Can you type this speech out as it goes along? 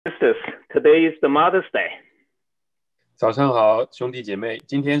Sisters, today is the Mother's Day. 早上好，兄弟姐妹，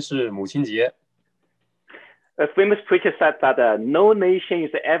今天是母亲节。A famous preacher said that no nation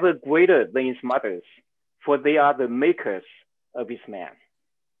is ever greater than its mothers, for they are the makers of its man.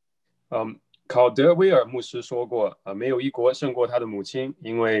 考德威尔牧师说过，没有一国胜过他的母亲，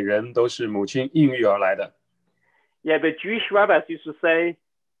因为人都是母亲孕育而来的。Yeah, the Jewish rabbis used to say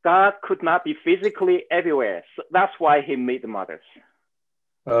God could not be physically everywhere, so that's why he made the mothers.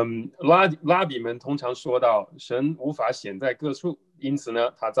 拉比们通常说到，神无法显在各处，因此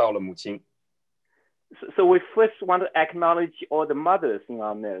呢，他造了母亲。So we first want to acknowledge all the mothers in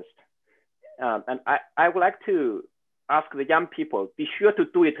our midst. And I would like to ask the young people, be sure to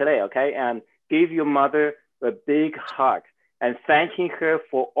do it today, okay? And give your mother a big hug and thanking her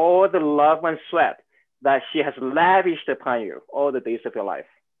for all the love and sweat that she has lavished upon you all the days of your life.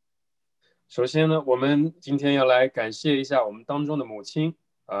 首先呢，我们今天要来感谢一下我们当中的母亲。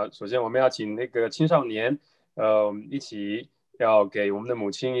首先我们要请那个青少年，一起要给我们的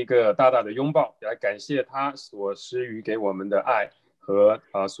母亲一个大大的拥抱，来感谢她所施予给我们的爱和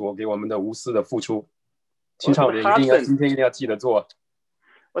所给我们的无私的付出。青少年今天一定要记得做。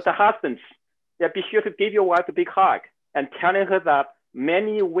With the husbands, yeah, be sure to give your wife a big hug and telling her that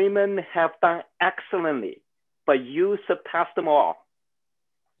many women have done excellently, but you surpassed them all.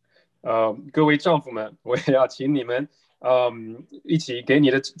 各位丈夫们，我也要请你们，一起给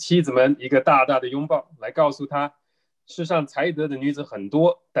你的妻子们一个大大的拥抱，来告诉她，世上才德的女子很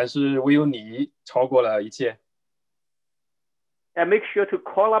多，但是唯有你超过了一切。And make sure to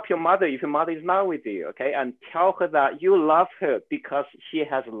call up your mother if your mother is not with you, okay? And tell her that you love her because she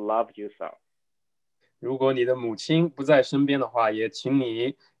has loved you so. 如果你的母亲不在身边的话，也请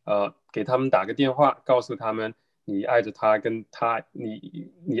你给他们打个电话，告诉他们你爱着她，跟她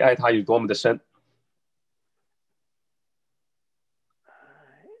你爱她有多么的深。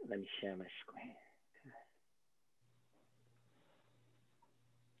Let me share my screen.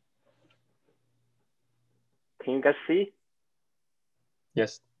 Can you guys see?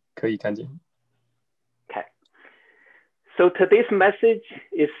 Yes, 可以看见。Okay. So today's message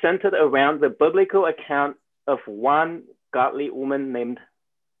is centered around the biblical account of one godly woman named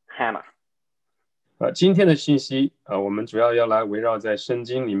Hannah. 今天的信息我们主要来围绕在圣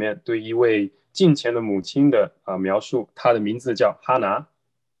经里面对一位敬虔的母亲的描述，她的名字叫哈拿。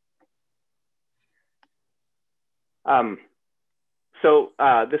So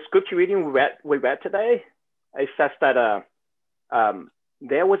the scripture reading we read today, it says that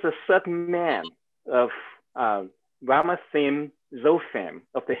there was a certain man of Ramathaim Zophim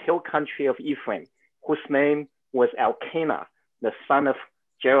of the hill country of Ephraim, whose name was Elkanah, the son of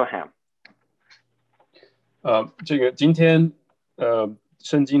Jeroham. 这个今天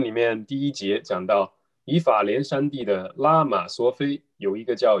圣经里面第一节讲到以法莲山地的拉玛索菲有一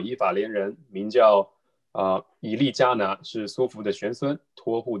个叫以法莲人，名叫以利加拿，是苏弗的玄孙，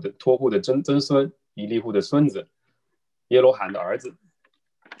托户的曾孙，以利户的孙子，耶罗罕的儿子。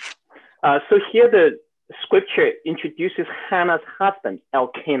So here the scripture introduces Hannah's husband,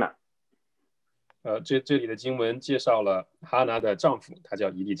 Elkanah. 这里的经文介绍了哈拿的丈夫，他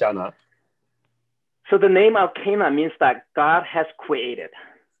叫以利加拿。So the name Elkanah means that God has created.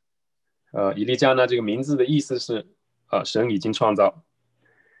 以利加拿这个名字的意思是神已经创造。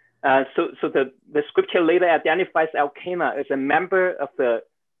So the scripture later identifies Elkanah as a member of the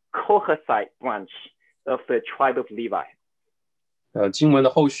Kohathite branch of the tribe of Levi. 经文的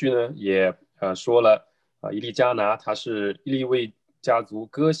后续呢也说了以利加拿他是利未家族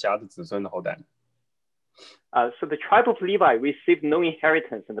哥辖的子孙的后代。So the tribe of Levi received no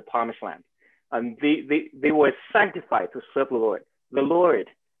inheritance in the promised land. And they were sanctified to serve the Lord. The Lord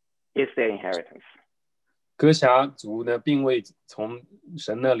is their inheritance. 哥辖族呢，并未从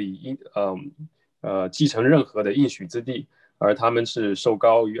神那里继承任何的应许之地，而他们是受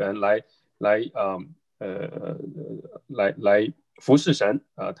膏原来服侍神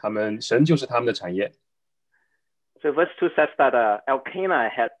神就是他们的产业。So verse 2 says that Elkanah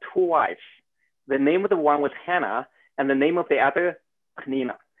had two wives. The name of the one was Hannah, and the name of the other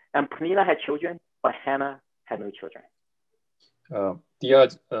Peninnah. And Peninnah had children, but Hannah had no children.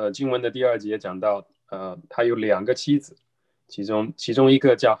 经文的第二节讲到，他有两个妻子，其中一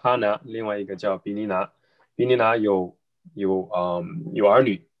个叫哈拿，另外一个叫比尼拿。比尼拿有儿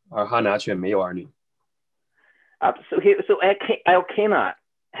女，而哈拿却没有儿女。So Elkanah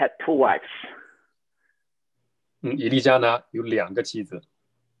had two wives. 以利加拿有两个妻子。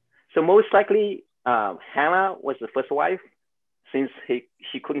So most likely, Hannah was the first wife. Since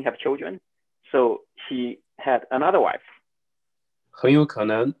she couldn't have children, so she had another wife. 很有可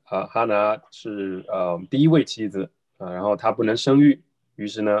能哈拿是第一位妻子然后她不能生育，于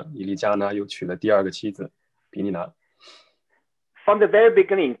是呢，以利加呢又娶了第二个妻子比尼拿。From the very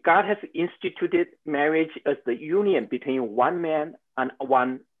beginning, God has instituted marriage as the union between one man and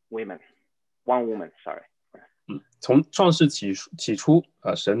one woman. Sorry. 从创世起初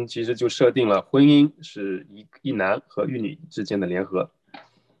神其实就设定了婚姻是一男和一女之间的联合。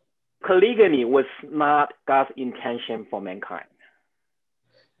Polygamy was not God's intention for mankind.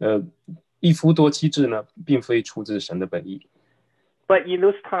 一夫多妻制呢，并非出自神的本意。But in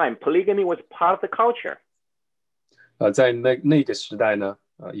those times, polygamy was part of the culture. 在那个时代呢，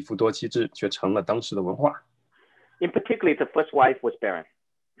一夫多妻制却成了当时的文化。In particular, the first wife was barren.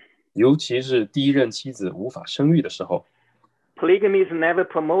 尤其是第一任妻子无法生育的时候。Polygamy is never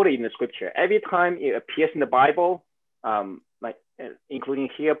promoted in the scripture. Every time it appears in the Bible, including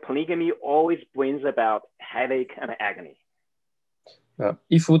here, polygamy always brings about headache and agony.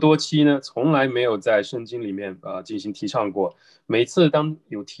 一夫多妻呢，从来没有在圣经里面进行提倡过。每次当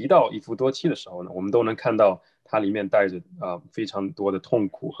有提到一夫多妻的时候呢，我们都能看到它里面带着非常多的痛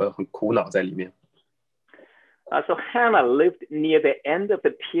苦和很苦恼在里面。So Hannah lived near the end of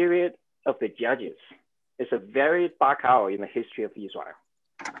the period of the Judges. It's a very dark hour in the history of Israel.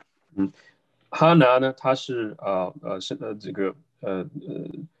 哈拿呢，他是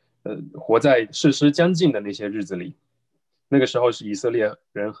活在士师将近的那些日子里，那个时候是以色列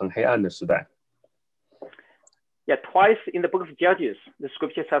人很黑暗的时代。Yeah, twice in the book of Judges, the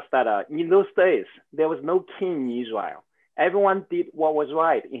scripture says that in those days there was no king in Israel. Everyone did what was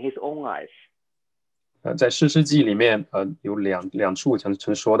right in his own eyes. 在士师记里面，有两处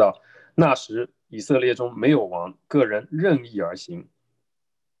曾说到，那时以色列中没有王，个人任意而行。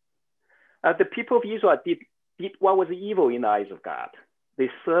The people of Israel did what was evil in the eyes of God. They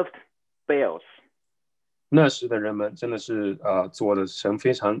served Baals. 那时的人们真的是做的神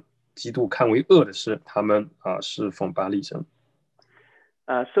非常极度看为恶的事，他们侍奉巴力神。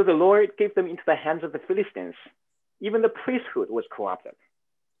So the Lord gave them into the hands of the Philistines. Even the priesthood was corrupted.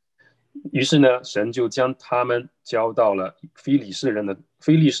 于是呢，神就将他们交到了非利士人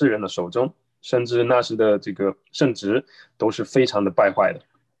的手中，甚至那时的这个圣职都是非常的败坏的。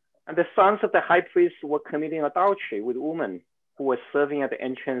And the sons of the high priest were committing adultery with women who were serving at the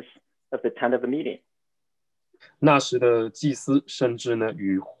entrance of the tent of the meeting. 那时的祭司甚至呢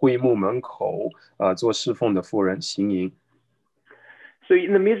与会幕门口做侍奉的妇人行淫。So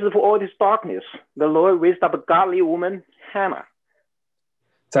in the midst of all this darkness, the Lord raised up a godly woman, Hannah.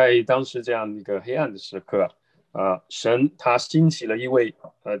 在当时这样一个黑暗的时刻，神他兴起了一位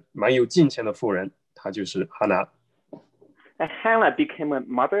蛮有敬虔的妇人，她就是哈拿。And Hannah became a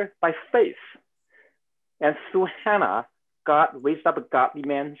mother by faith. And through Hannah, God raised up a godly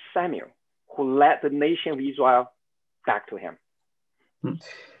man, Samuel, who led the nation of Israel back to him.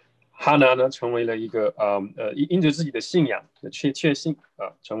 哈拿呢，成为了一个因着自己的信仰的确信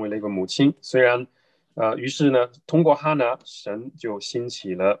成为了一个母亲。虽然于是呢，通过哈拿，神就兴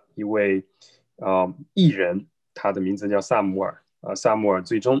起了一位义人，他的名字叫撒母耳。撒母耳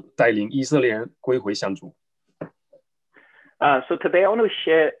最终带领以色列人归回向主。So today I want to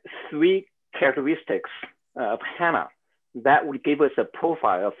share 3 characteristics of Hannah that would give us a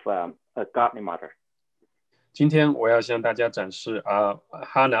profile of a godly mother. 今天我要向大家展示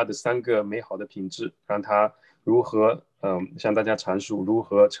哈拿的3个美好的品质，让他如何向大家阐述如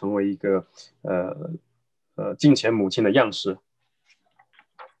何成为一个敬虔母亲的样式。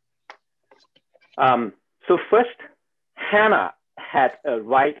So first, Hannah had a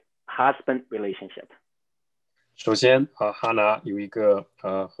right husband relationship. 首先哈拿有一个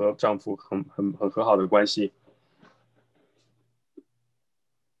和丈夫很和好的关系。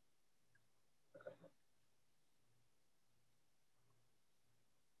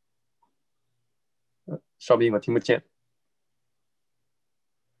邵斌，我听不见。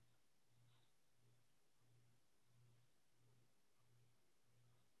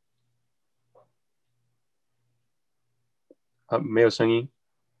没有声音。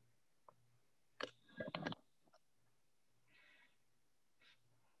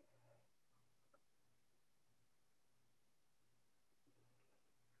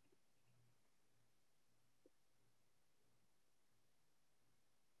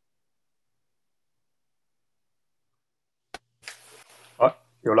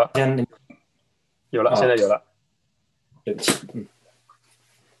有了，现在有了。对不起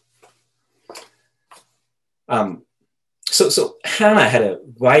，So Hannah had a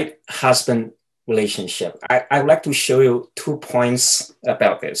right husband relationship. I would like to show you 2 points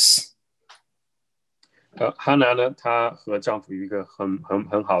about this. 哈拿呢，她和丈夫有一个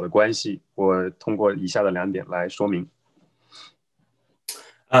很好的关系，我通过以下的2点来说明。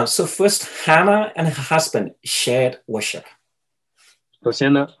So first, Hannah and her husband shared worship. 首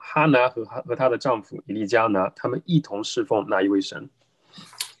先呢，哈拿和她的丈夫以利加拿，他们一同侍奉那一位神。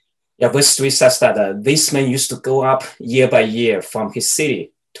Yeah, verse 3 says that this man used to go up year by year from his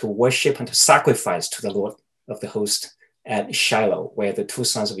city to worship and to sacrifice to the Lord of the host at Shiloh, where the two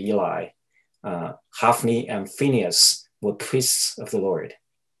sons of Eli, Hophni and Phinehas, were priests of the Lord.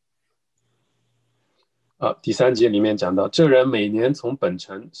 第3节里面讲到，这人每年从本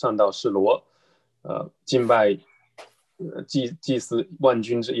城上到示罗，敬拜祭司万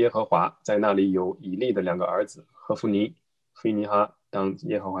军之耶和华，在那里有以利的2个儿子何弗尼、菲尼哈当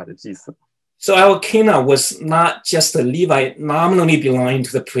耶和华的祭司。So Elkanah was not just a Levite nominally belonging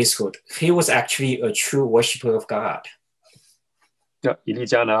to the priesthood. He was actually a true worshiper of God. 以利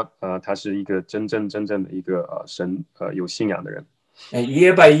加拿，他是一个真正的一个神有信仰的人。And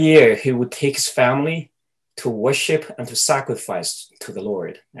year by year, he would take his family to worship and to sacrifice to the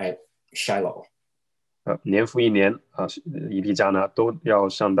Lord at Shiloh. 年复一年，以利加拿都要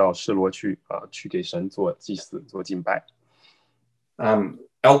上到示罗去，去给神做祭祀、做敬拜。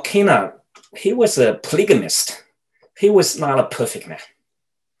Elkanah, he was a polygamist. He was not a perfect man.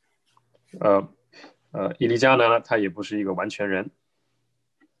 以利加拿呢，他也不是一个完全人。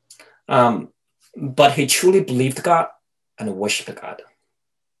But he truly believed God and worshipped God.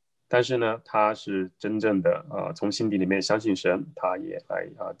 但是呢，他是真正的从心底里面相信神，他也来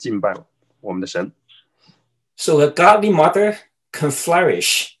敬拜我们的神。So a godly mother can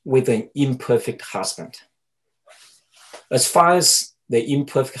flourish with an imperfect husband. As far as the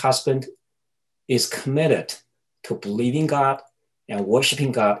imperfect husband is committed to believing God and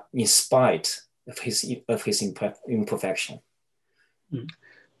worshiping God in spite of his imperfection.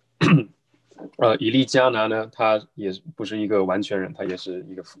 以利加拿呢，他也不是一个完全人，他也是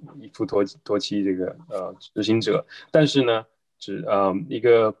一个夫托妻这个执行者。但是呢，一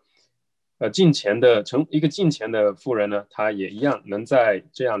个敬虔的妇人呢，她也一样能在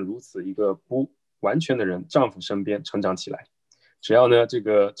这样如此一个不完全的人丈夫身边成长起来。只要呢，这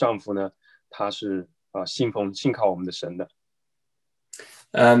个丈夫呢，他是信靠我们的神的。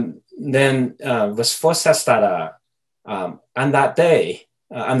Then verse 4 says that on that day,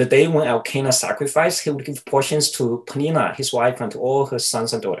 on the day when Elkanah sacrificed, he would give portions to Peninnah, his wife, and to all her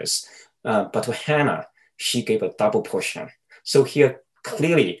sons and daughters. But to Hannah, she gave a double portion. So here,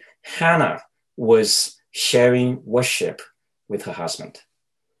 clearly, Hannah was sharing worship with her husband.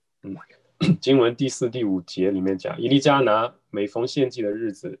 经文第4、第5节里面讲，以利加拿每逢献祭的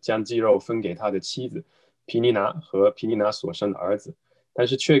日子，将鸡肉分给他的妻子皮尼拿和皮尼拿所生的儿子，但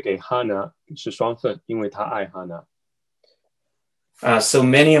是却给哈拿是双份，因为他爱哈拿。So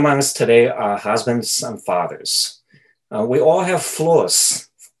many among us today are husbands and fathers. We all have flaws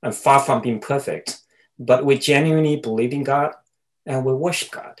and far from being perfect, but we genuinely believe in God and we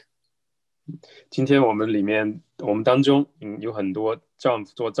worship God. 今天我们当中有很多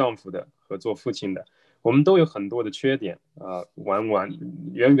做丈夫的和做父亲的，我们都有很多的缺点，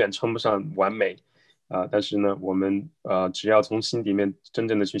远远称不上完美，但是呢，我们只要从心里面真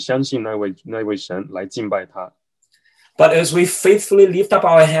正的去相信那位神，来敬拜他。But as we faithfully lift up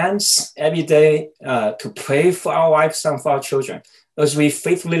our hands every day to pray for our wives and for our children, as we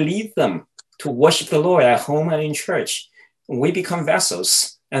faithfully lead them to worship the Lord at home and in church, we become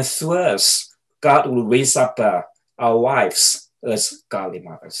vessels, and through us, God will raise up our wives as godly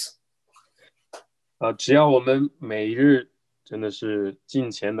mothers. 只要我们每日真的是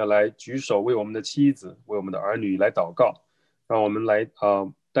敬虔的来举手为我们的妻子、为我们的儿女来祷告，让我们来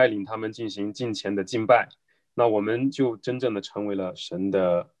带领他们进行敬虔的敬拜。那我们就真正的成为了神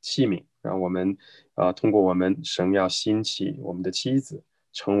的器皿，让我们通过我们神要兴起我们的妻子，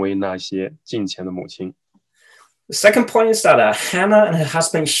成为那些敬虔的母亲。The second point is that Hannah and her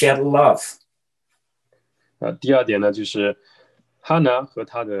husband shared love. 第2点呢，就是哈拿和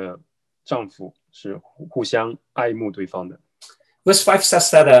她的丈夫是互相爱慕对方的。Verse 5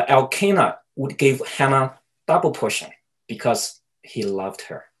 says that Elkanah would give Hannah double portion because he loved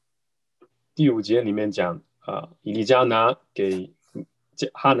her. 第5节里面讲，以利加拿给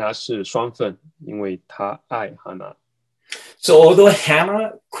哈拿是双份，因为他爱哈拿。So although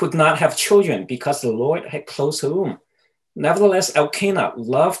Hannah could not have children because the Lord had closed her womb, nevertheless Elkanah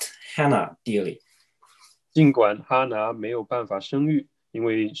loved Hannah dearly. 尽管哈拿没有办法生育，因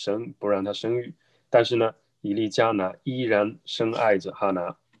为神不让她生育，但是呢，以利加拿依然深爱着哈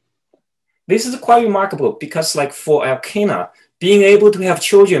拿。This is quite remarkable because, like for Elkanah, being able to have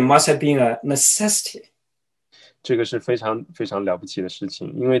children must have been a necessity. 这个是非常非常了不起的事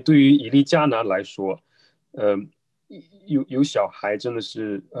情，因为对于以利加拿来说，有小孩真的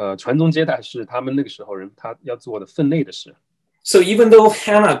是传宗接代是他们那个时候人他要做的分内的事。So even though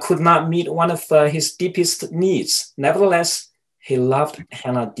Hannah could not meet one of his deepest needs, nevertheless, he loved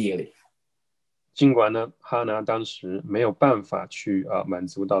Hannah dearly. 尽管呢，哈拿当时没有办法去满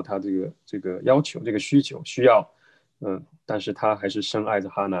足到他这个要求、这个需要，但是他还是深爱着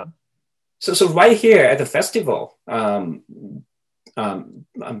哈拿。So right here at the festival,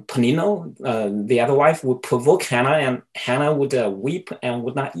 Penina, the other wife, would provoke Hannah, and Hannah would weep and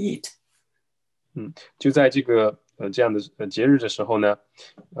would not eat. 就在这个这样的节日的时候呢，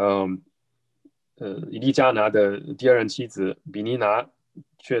以利加拿的第二任妻子比尼拿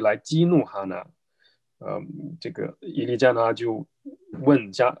却来激怒哈拿。这个以利加拿就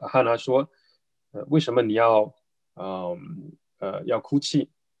问哈拿说，为什么你要哭泣？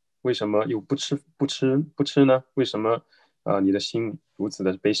为什么又不吃呢？为什么你的心如此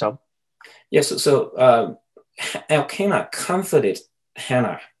的悲伤？ Yes, so Elkanah comforted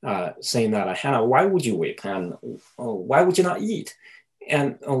Hannah, saying that, Hannah, why would you weep? And why would you not eat?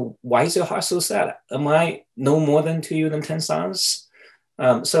 And why is your heart so sad? Am I no more than to you than 10 sons?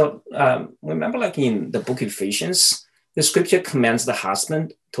 So remember, like in the book of Ephesians, the scripture commands the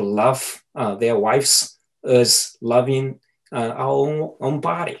husband to love their wives as loving our own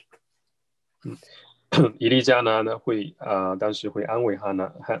body. 以利加拿呢当时会安慰哈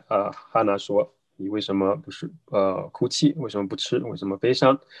拿说，你为什么不是哭泣？为什么不吃？为什么悲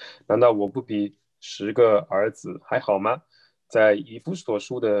伤？难道我不比10个儿子还好吗？在以弗所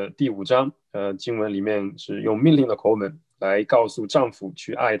书的第5章，经文里面是用命令的口吻来告诉丈夫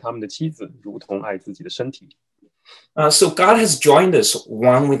去爱他们的妻子，如同爱自己的身体。So God has joined us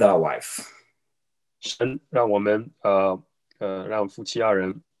one with our wife. 神让我们让夫妻2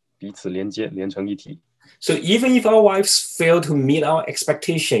人彼此连成一体。So even if our wives fail to meet our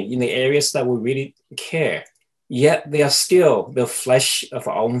expectation in the areas that we really care, yet they are still the flesh of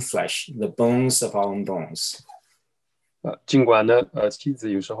our own flesh, the bones of our own bones. 尽管呢妻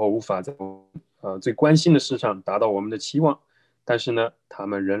子有时候无法在最关心的事上达到我们的期望，但是呢他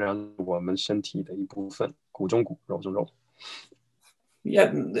们仍然是我们身体的一部分，骨中骨，肉中肉。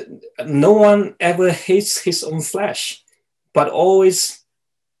Yeah, no one ever hates his own flesh, but always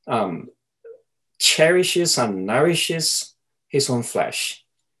cherishes and nourishes his own flesh.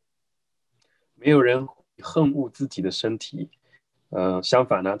 没有人恨恶自己的身体，相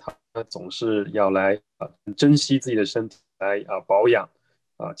反呢，他总是要来珍惜自己的身体，来保养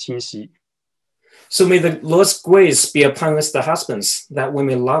清洗。So may the Lord's grace be upon us, the husbands, that we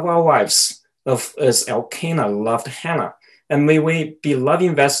may love our wives as Elkanah loved Hannah, and may we be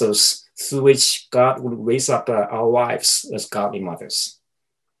loving vessels through which God would raise up our wives as godly mothers.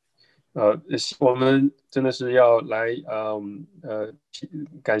 我们真的是要来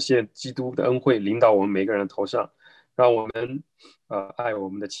感谢基督的恩惠临到我们每个人的头上，让我们爱我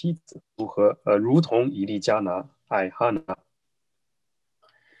们的妻子，如同以利加拿爱哈拿。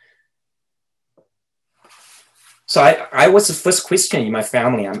So I was the first Christian in my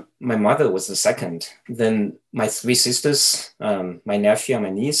family. My mother was the second. Then my 3 sisters, my nephew and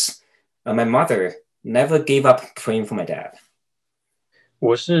my niece. My mother never gave up praying for my dad.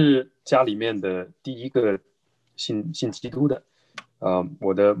 我是家里面的第一个信基督的，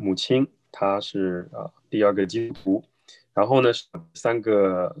我的母亲她是第2个基督徒，然后呢是3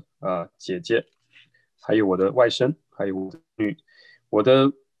个姐姐，还有我的外甥，还有我的女。我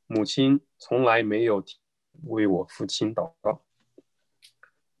的母亲从来没有为我父亲祷告。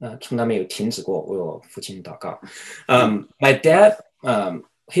从来没有停止过为我父亲祷告。My dad,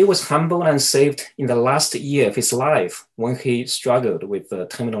 he was humbled and saved in the last year of his life when he struggled with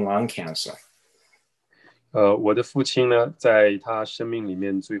terminal lung cancer. 我的父亲呢，在他生命里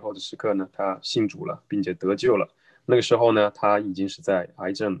面最后的时刻呢，他信主了，并且得救了。那个时候呢，他已经是在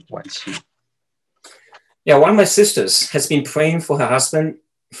癌症晚期。Yeah, one of my sisters has been praying for her husband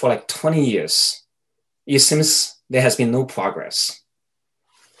for like 20 years. It seems there has been no progress.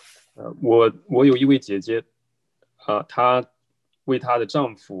 我有一位姐姐，她为她的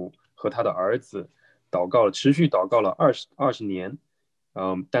丈夫和她的儿子祷告了，持续祷告了20年，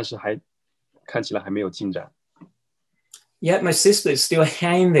但是看起来还没有进展。Yet my sister is still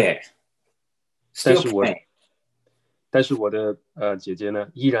hanging there. 但是我的姐姐呢，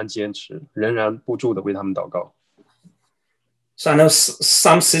依然坚持，仍然不住的为他们祷告。So I know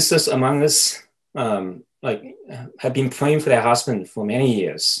some sisters among us have been praying for their husband for many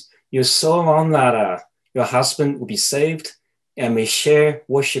years. You so long that your husband will be saved and may share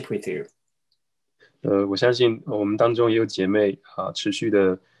worship with you. 我相信我们当中也有姐妹持续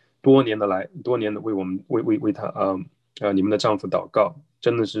的多年的为我们为他你们的丈夫祷告，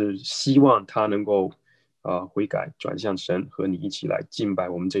真的是希望他能够悔改转向神，和你一起来敬拜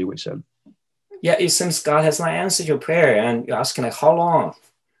我们这一位神。Yeah, it seems God has not answered your prayer, and you're asking like how long?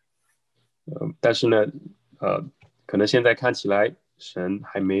 但是呢，可能现在看起来神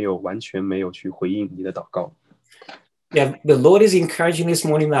还没有完全没有去回应你的祷告。Yeah, the Lord is encouraging this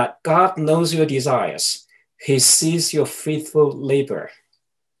morning that God knows your desires. He sees your faithful labor.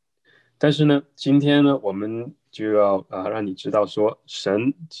 但是呢，今天呢，我们就要让你知道说，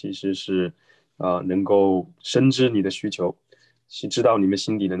神其实是能够深知你的需求，是知道你们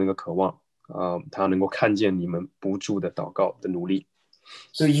心底的那个渴望他能够看见你们不住的祷告的努力。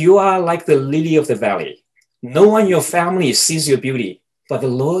So you are like the lily of the valley. No one in your family sees your beauty, but the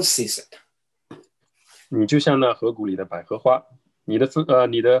Lord sees it. 你就像那河谷里的百合花，你的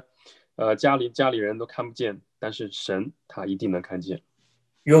家里人都看不见，但是神他一定能看见。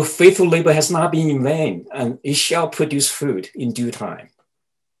Your faithful labor has not been in vain, and it shall produce fruit in due time.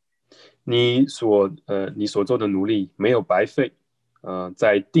 你所做的努力没有白费，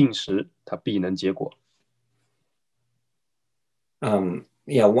在定时它必能结果。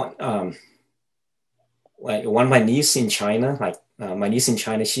One of my niece in China, my niece in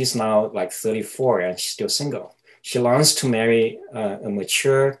China, she's now like 34 and she's still single. She longs to marry a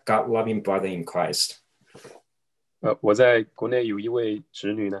mature, God-loving brother in Christ. 我在国内有一位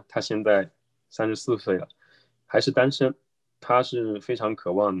侄女呢，她现在34岁了，还是单身。她是非常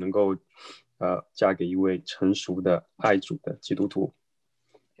渴望能够嫁给一位成熟的爱主的基督徒。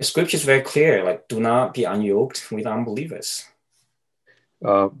The scripture is very clear, like do not be unyoked with unbelievers.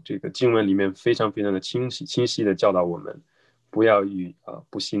 这个经文里面非常非常的清晰的教导我们，不要与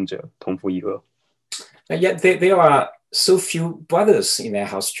不信者同负一軛。And yet there are so few brothers in their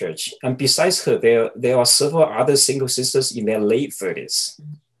house church, and besides her, there are several other single sisters in their late 30s.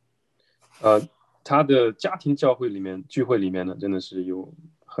 他的家庭聚会里面呢，真的是有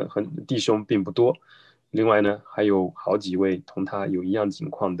很弟兄并不多。另外呢，还有好几位同他有一样境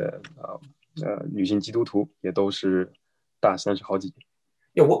况的女性基督徒，也都是大30好几。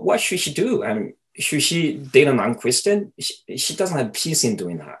Yeah, what should she do? Should she date a non-Christian? She doesn't have peace in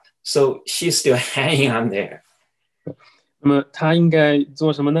doing that, so she's still hanging on there. 那么她应该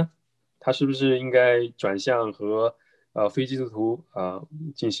做什么呢？她是不是应该转向和非基督徒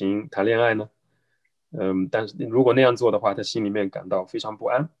进行谈恋爱呢？但是如果那样做的话，她心里面感到非常不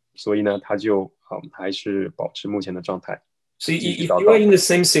安，所以呢，她就还是保持目前的状态。So if you are in the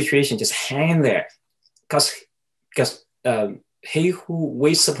same situation, just hang there, because he who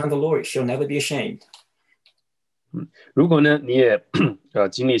waits upon the Lord shall never be ashamed. 如果呢你也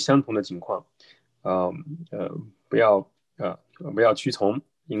经历相同的情况，不要屈从，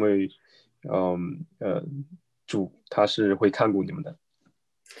因为主他是会看顾你们的。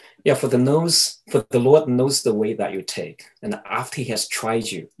Yeah, for the Lord knows the way that you take, and after He has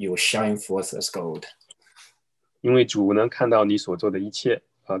tried you, you will shine forth as gold. 因为主能看到你所做的一切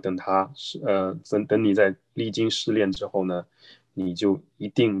等你在历经试炼之后呢，你就一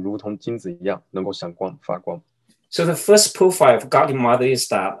定如同金子一样，能够闪光发光。So the first profile of godly mother is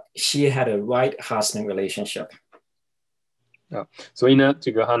that she had a right husband relationship. 所以呢，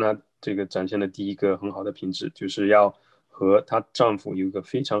这个哈娜这个展现的第一个很好的品质，就是要和她丈夫有一个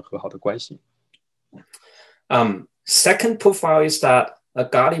非常和好的关系。Second profile is that a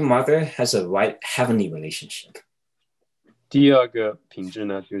godly mother has a right heavenly relationship. 第二个品质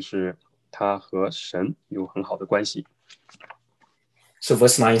呢，就是她和神有很好的关系。So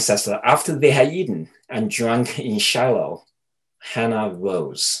verse 9 says that after they had eaten and drunk in Shiloh, Hannah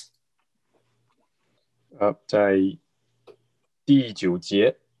rose. 在第9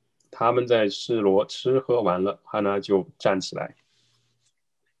节，他们在示罗吃喝完了，哈娜就站起来。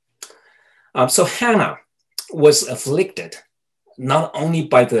So Hannah was afflicted not only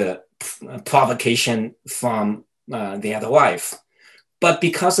by the provocation from the other wife, but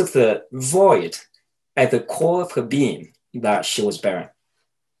because of the void at the core of her being that she was barren.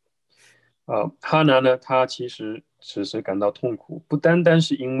 哈拿呢，她其实此时感到痛苦，不单单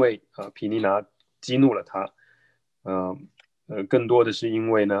是因为毗尼拿激怒了她，更多的是因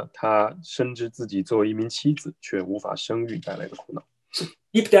为呢，她深知自己作为一名妻子却无法生育带来的苦恼。So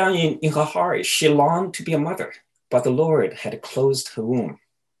deep down in her heart, she longed to be a mother, but the Lord had closed her womb.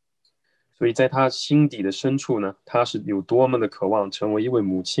 所以在她心底的深处呢，她是有多么的渴望成为一位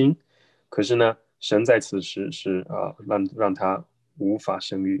母亲，可是呢，神在此时是让她无法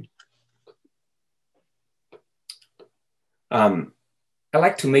生育。I'd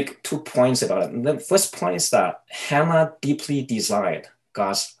like to make 2 points about it. The first point is that Hannah deeply desired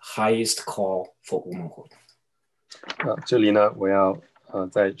God's highest call for womanhood. 这里呢，我要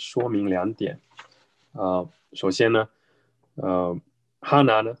再说明2点。首先呢，哈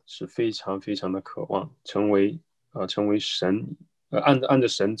拿呢是非常非常的渴望成为神按着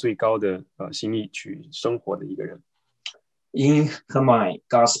神最高的心意去生活的一个人。In her mind,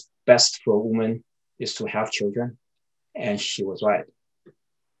 God's best for a woman is to have children. And she was right.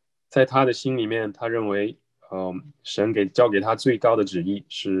 在他的心里面，他认为，神交给他最高的旨意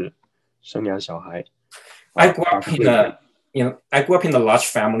是生养小孩。I grew up in a large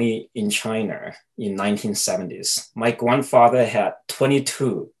family in China in 1970s. My grandfather had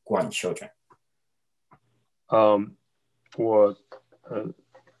 22 grandchildren.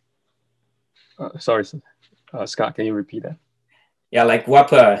 Sorry, Scott, can you repeat that? Yeah, I grew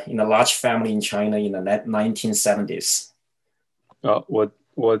up in a large family in China in the 1970s.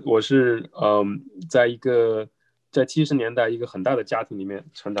 我是在70年代一个很大的家庭里面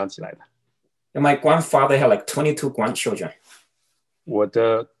成长起来的。And my grandfather had like 22 grandchildren. 我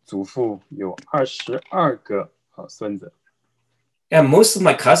的祖父有22个孙子。And most of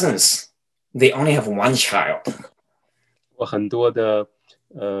my cousins, they only have one child. 我很多的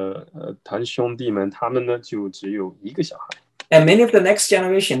堂兄弟们，他们呢就只有一个小孩。And many of the next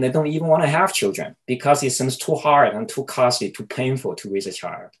generation, they don't even want to have children because it seems too hard and too costly, too painful to raise a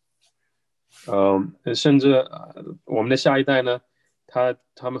child. 甚至我们的下一代呢，他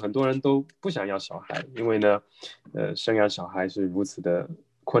们很多人都不想要小孩，因为呢，生养小孩是如此的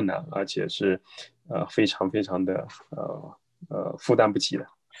困难，而且是非常非常的负担不起的。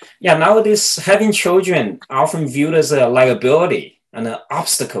Yeah, nowadays having children often viewed as a liability and an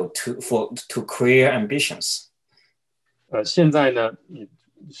obstacle to career ambitions. 现在呢，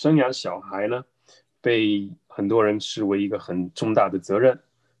生养小孩呢，被很多人视为一个很重大的责任，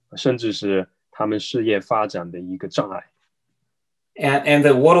甚至是他们事业发展的一个障碍。And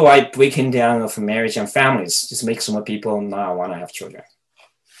the worldwide breaking down of marriage and families just makes more people not want to have children.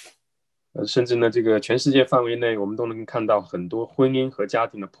 甚至呢，这个全世界范围内，我们都能看到很多婚姻和家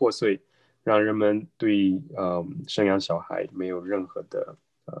庭的破碎，让人们对生养小孩没有任何的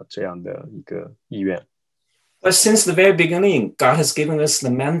这样的一个意愿。But since the very beginning, God has given us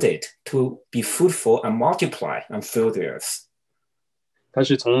the mandate to be fruitful and multiply and fill the earth. 但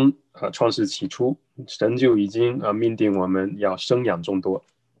是从创世起初，神就已经命定我们要生养众多。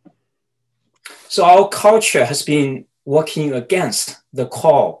So our culture has been working against the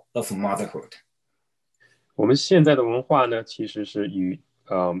call of motherhood. 我们现在的文化呢，其实是与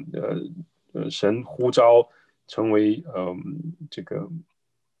神呼召成为这个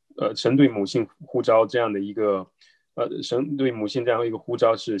神对母性呼召这样的一个神对母性这样一个呼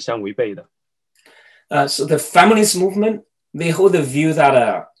召是相违背的。So the feminist movement, they hold the view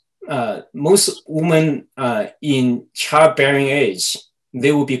that most women in childbearing age,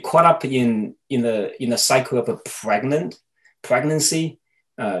 they will be caught up in the cycle of pregnancy,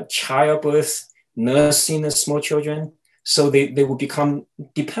 childbirth, nursing small children. So they will become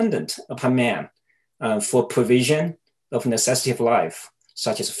dependent upon man for provision of necessity of life,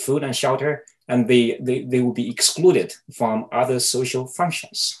 such as food and shelter, and they will be excluded from other social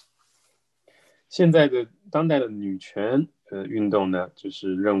functions. 现在的当代的女权运动呢，就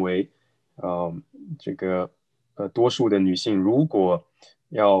是认为这个多数的女性如果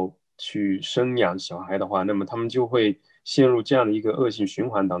要去生养小孩的话，那么她们就会陷入这样的一个恶性循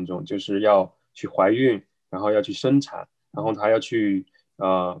环当中，就是要去怀孕，然后要去生产，然后她要去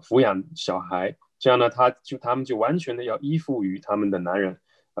抚养小孩，这样呢，他们就完全的要依附于他们的男人，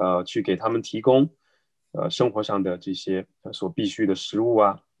去给他们提供生活上的这些所必需的食物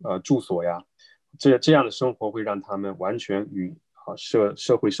啊，住所呀，这样的生活会让他们完全与社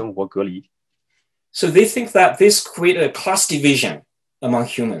会生活隔离。So they think that this creates a class division among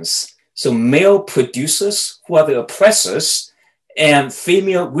humans. So male producers who are the oppressors and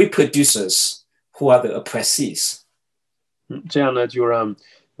female reproducers who are the oppressees. 这样呢，就让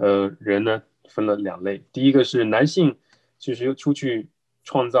人呢分了两类。第一个是男性，就是出去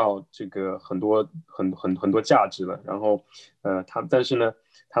创造这个很多价值了，然后但是呢，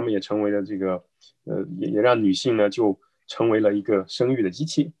他们也成为了这个也让女性呢就成为了一个生育的机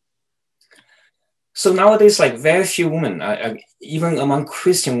器。So nowadays, like very few women, even among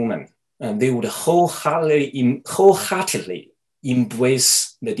Christian women, they would wholeheartedly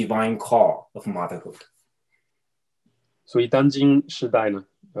embrace the divine call of motherhood. 所以当今时代呢，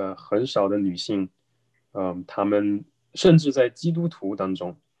很少的女性，她们甚至在基督徒当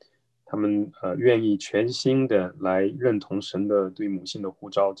中，她们愿意全心的来认同神的对母性的呼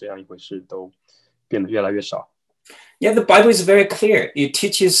召，这样一回事都变得越来越少。Yeah, the Bible is very clear. It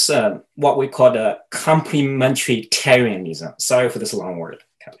teaches what we call the complementarianism. Sorry for this long word.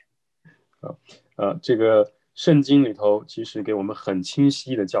 这个圣经里头其实给我们很清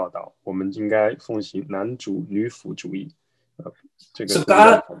晰的教导，我们应该奉行男主女辅主义。So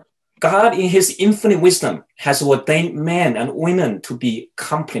God in his infinite wisdom has ordained men and women to be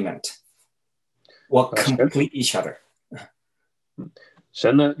complement or complete each other.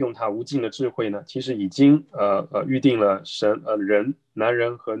 神呢用他无尽的智慧呢，其实已经预定了男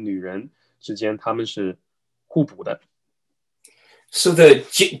人和女人之间他们是互补的。So the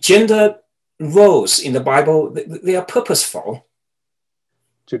gender roles in the Bible, they are purposeful.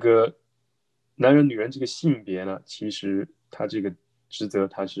 这个男人女人这个性别呢，其实他这个职责，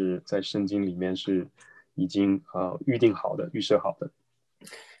他是在圣经里面是已经预定好的、预设好的。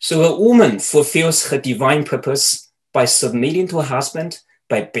So a woman fulfills her divine purpose by submitting to her husband,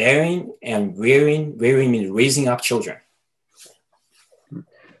 by bearing and rearing means raising up children.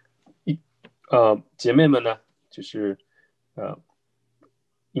 姐妹们呢，就是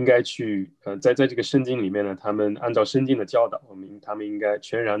应该去在这个圣经里面呢，他们按照圣经的教导，他们应该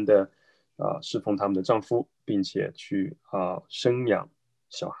全然的侍奉他们的丈夫，并且去生养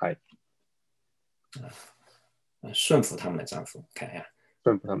小孩。顺服他们的丈夫，看一下。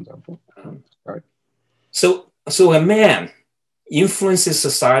顺服他们丈夫。Right. So a man influences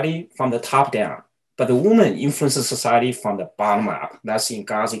society from the top down, but the woman influences society from the bottom up. That's in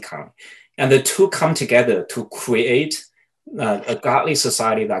God's economy. And the two come together to create a godly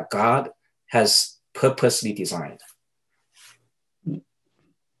society that God has purposely designed.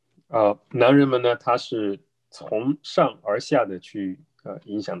 男人们呢，他是从上而下的去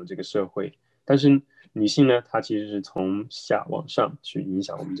影响的这个社会，但是女性呢，她其实是从下往上去影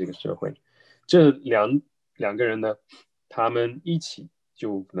响我们这个社会。这两个人呢，他们一起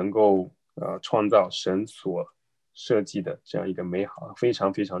就能够创造神所设计的这样一个美好、非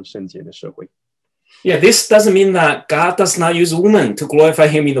常非常圣洁的社会。Yeah, this doesn't mean that God does not use women to glorify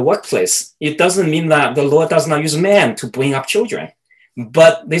him in the workplace. It doesn't mean that the Lord does not use men to bring up children.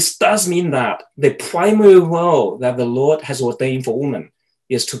 But this does mean that the primary role that the Lord has ordained for woman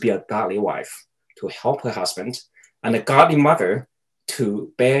is to be a godly wife, to help her husband, and a godly mother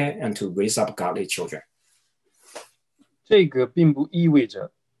to bear and to raise up godly children. 这个并不意味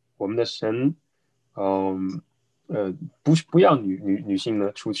着我们的神，不要女性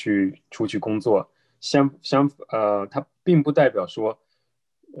呢出去工作，它并不代表说，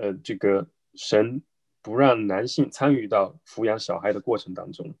这个神不让男性参与到抚养小孩的过程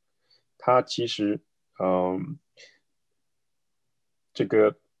当中。他其实，这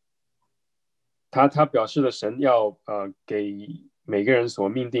个他表示了神要给每个人所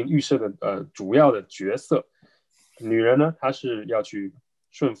命定预设的主要的角色。女人呢，她是要去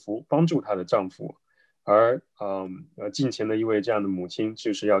顺服帮助她的丈夫，而近前的一位这样的母亲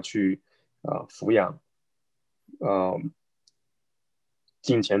就是要去抚养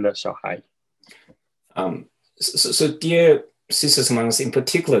近前的小孩。So dear sisters among us, in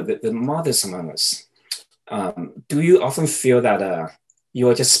particular, the mothers among us, do you often feel that you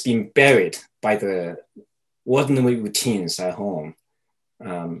are just being buried by the ordinary routines at home,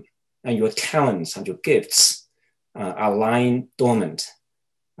 and your talents and your gifts are lying dormant,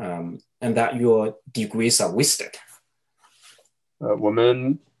 and that your degrees are wasted? 我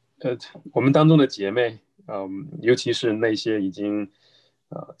们当中的姐妹，尤其是那些已经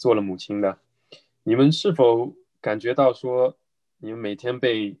做了母亲的，你们是否感觉到说，你们每天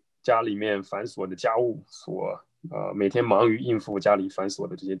被家里面繁琐的家务所每天忙于应付家里繁琐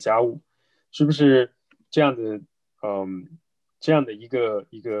的这些家务，是不是这样的一个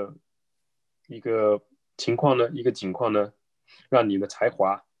情况呢？一个景况呢，让你的才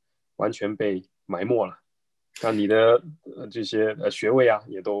华完全被埋没了，让你的这些学位啊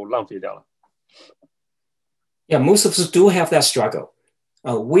也都浪费掉了。Yeah, most of us do have that struggle.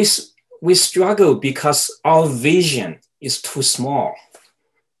 We struggle because our vision is too small.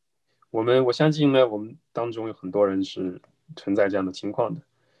 我相信呢，我们当中有很多人是存在这样的情况的，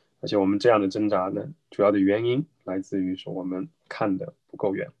而且我们这样的挣扎呢，主要的原因来自于说我们看得不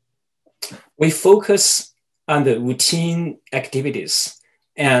够远。We focus on the routine activities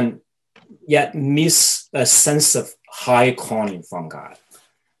and yet miss a sense of high calling from God.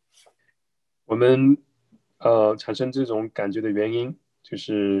 我们产生这种感觉的原因，就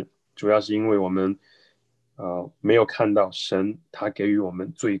是主要是因为我们没有看到神他给予我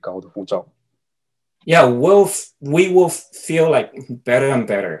们最高的呼召。Yeah, we will feel like better and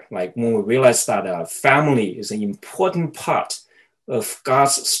better, like when we realize that family is an important part of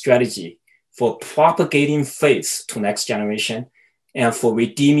God's strategy for propagating faith to next generation and for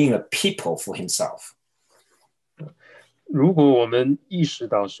redeeming a people for himself. 如果我们意识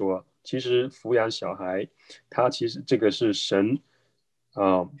到说，其实抚养小孩，他其实这个是神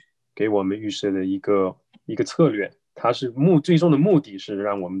给我们预设的一个策略，它是最终的目的是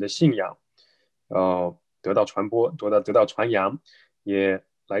让我们的信仰得到传播，得到传扬，也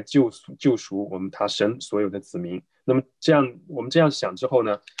来救赎我们神所有的子民。那么我们这样想之后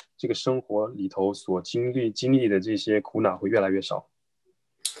呢，这个生活里头所经历的这些苦恼会越来越少。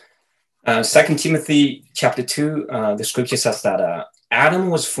2 Timothy chapter 2, the scripture says that Adam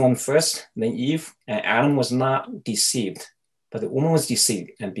was formed first, then Eve, and Adam was not deceived, but the woman was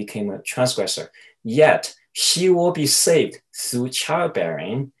deceived and became a transgressor. Yet she will be saved through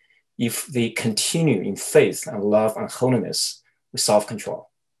childbearing if they continue in faith and love and holiness with self-control.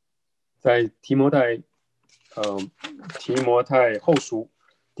 在提摩太后书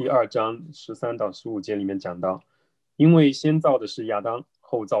第2章13到15节里面讲到，因为先造的是亚当，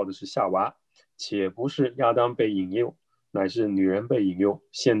后造的是夏娃，且不是亚当被引诱，乃是女人被引诱，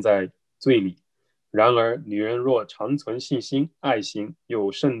陷在罪里。然而女人若常存信心、爱心，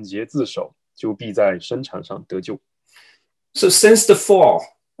又圣洁自守，就必在生产上得救。 So since the fall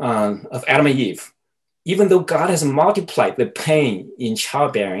of Adam and Eve, even though God has multiplied the pain in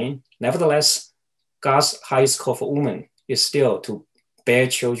childbearing, nevertheless, God's highest call for woman is still to bear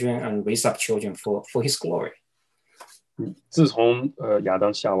children and raise up children for his glory. 自从亚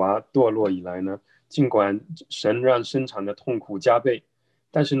当夏娃堕落以来呢，尽管神让生产的痛苦加倍，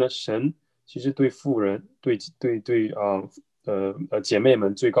但是呢，神其实对妇人、对姐妹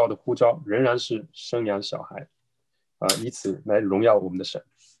们最高的呼召仍然是生养小孩，以此来荣耀我们的神。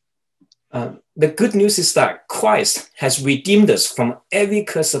The good news is that Christ has redeemed us from every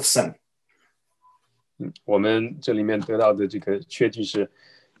curse of sin. 我们这里面得到的这个确据是，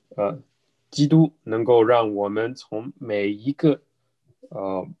基督能够让我们从每一个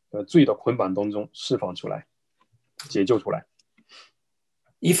罪的捆绑当中释放出来，解救出来。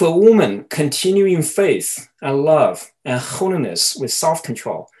If a woman continue in faith and love and holiness with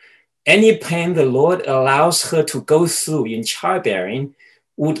self-control, any pain the Lord allows her to go through in childbearing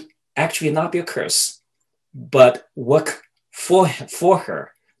would actually not be a curse, but work for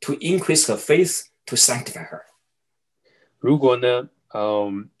her to increase her faith, to sanctify her. 如果呢，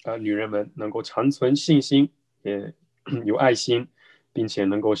女人们能够长存信心，也有爱心，并且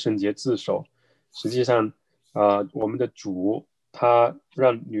能够圣洁自守，实际上，我们的主他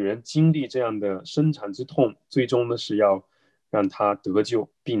让女人经历这样的生产之痛，最终呢是要让她得救，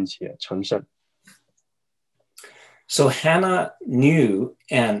并且成圣。So Hannah knew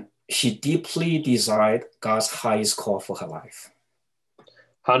and she deeply desired God's highest call for her life.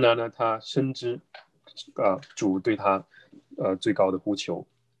 哈拿呢，她深知主对她最高的呼求。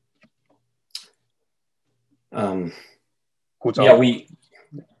Yeah,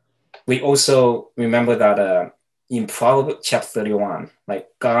 we also remember that in Proverbs chapter 31, like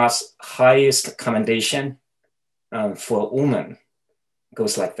God's highest commendation for a woman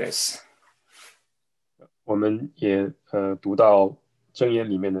goes like this. 我们也读到箴言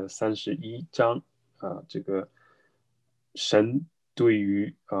里面的31章这个神对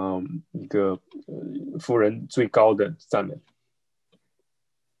于一个妇人最高的赞美。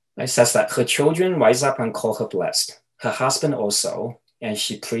It says that her children rise up and call her blessed, her husband also, and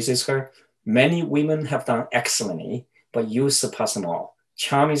she praises her. Many women have done excellently, but you surpass them all.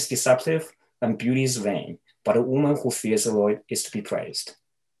 Charm is deceptive and beauty is vain, but a woman who fears the Lord is to be praised.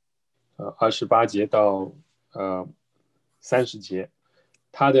 28节到30节，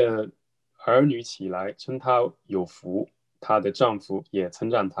她的儿女起来称她有福，她的丈夫也称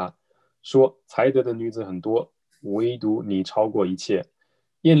赞她，说才德的女子很多，唯独你超过一切。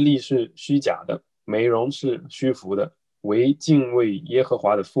艳丽是虚假的，美容是虚浮的，唯敬畏耶和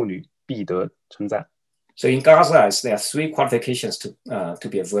华的妇女必得称赞。So in God's eyes, there are 3 qualifications to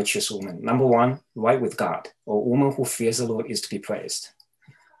be a virtuous woman. Number 1, right with God. A woman who fears the Lord is to be praised.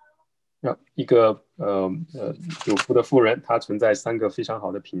 一个有福的妇人，她存在3个非常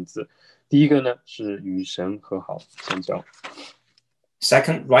好的品质。第一个呢是与神和好相交。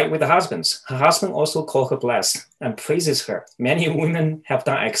Second, right with the husbands. Her husband also called her blessed and praises her. Many women have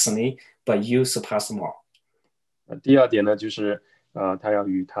done excellently, but you surpass them all. 第二点呢，就是她要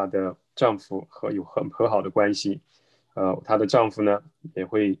与她的丈夫有很和好的关系。她的丈夫呢也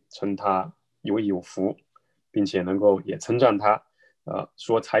会称她有福，并且能够也称赞她。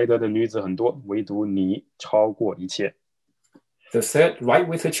说才德的女子很多，唯独你超过一切。The third, right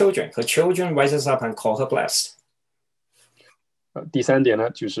with her children. Her children rises up and call her blessed. 第3点呢，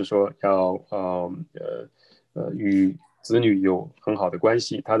就是说要与子女有很好的关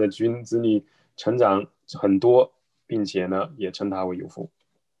系，她的子女成长很多，并且呢也称她为有福。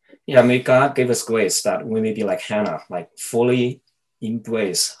Yeah, may God give us grace that we may be like Hannah, like fully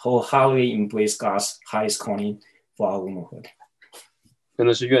embrace, wholeheartedly embrace God's highest calling for our womanhood. 真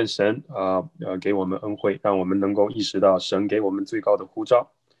的是愿神给我们恩惠，让我们能够意识到神给我们最高的呼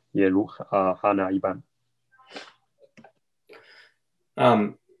召，也如哈拿一般。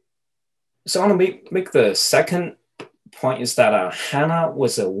So I want to make the second point is that Hannah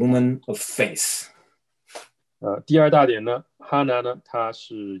was a woman of faith. 第二大点呢，哈拿呢，她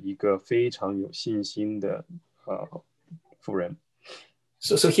是一个非常有信心的妇人。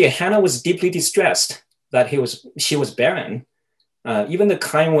So here Hannah was deeply distressed that she was barren. Even the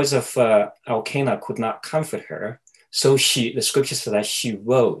kind words of Elkanah could not comfort her. So the scripture says that she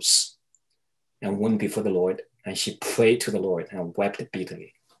rose and went before the Lord, and she prayed to the Lord and wept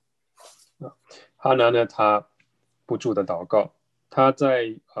bitterly. 哈拿呢，她不住的祷告，她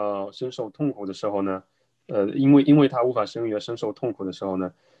在深受痛苦的时候呢，因为她无法生育而深受痛苦的时候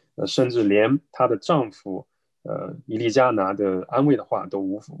呢，甚至连她的丈夫以利加拿的安慰的话都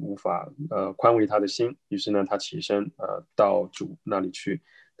无法宽慰她的心，于是呢，她起身到主那里去，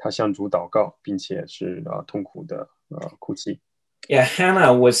她向主祷告，并且是痛苦的哭泣。Yeah,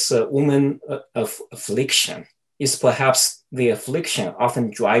 Hannah was a woman of affliction. It's perhaps the affliction often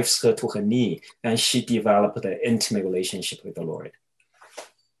drives her to her knee, and she developed an intimate relationship with the Lord.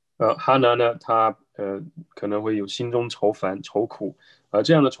 哈拿呢，她可能会有心中愁烦、愁苦，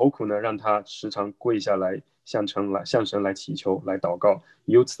这样的愁苦呢，让她时常跪下来向神来祈求、来祷告，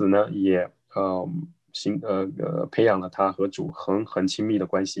由此呢，也培养了她和主很亲密的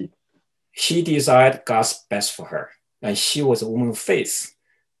关系。She desired God's best for her, and she was a woman of faith.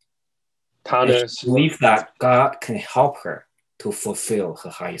 她呢 she believed that God can help her to fulfill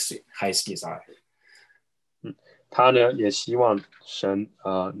her highest desire. 她呢也希望神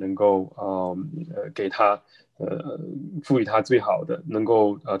能够给她赋予她最好的，能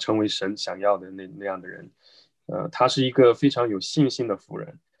够成为神想要的那样的人。她是一个非常有信心的妇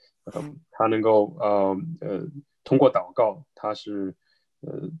人，她能够通过祷告，她是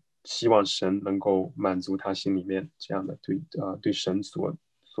希望神能够满足她心里面这样的对神所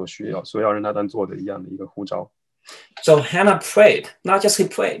要让她当做的一样的一个呼召。So Hannah prayed, not just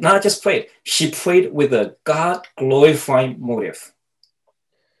prayed, she prayed with a God-glorifying motive.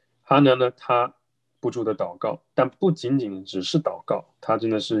 哈拿呢，她不住的祷告，但不仅仅只是祷告，她真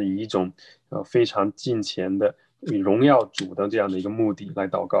的是以一种非常敬虔的、以荣耀主的这样的一个目的来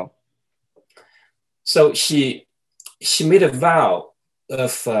祷告。So she made a vow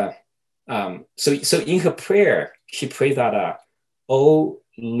of so in her prayer she prayed that O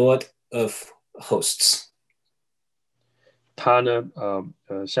Lord of hosts. 他呢，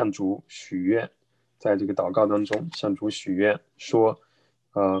向主许愿，在这个祷告当中向主许愿说，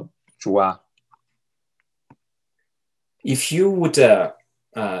主啊 ，If you would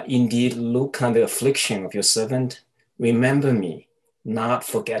indeed look on the affliction of your servant, remember me, not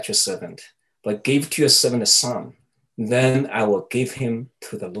forget your servant, but give to your servant a son, then I will give him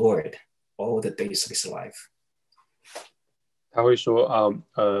to the Lord all the days of his life. 他会说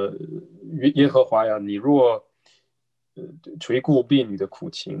耶和华呀，你若垂顾婢女的苦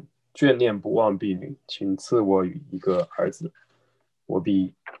情，眷念不忘婢女，请赐我与一个儿子，我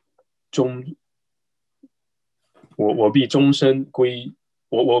必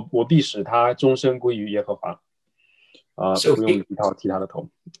使他终身归于耶和华。不用提他的头。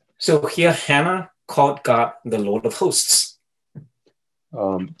So here Hannah called God the Lord of hosts.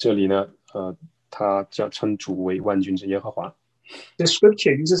 这里呢，他称主为万军之耶和华。The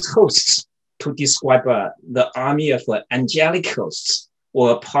scripture uses hosts to describe the army of angelic hosts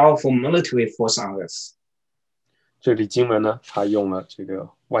or a powerful military force on earth. 这里经文呢，他用了这个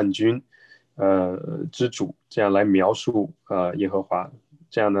万军之主，这样来描述耶和华，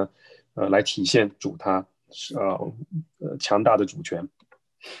这样呢，来体现主他强大的主权。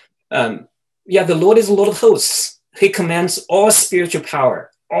Yeah, the Lord is the Lord of hosts. He commands all spiritual power,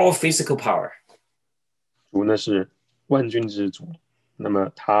 all physical power. 主呢是万军之主，那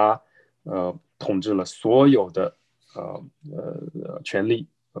么他统治了所有的权力，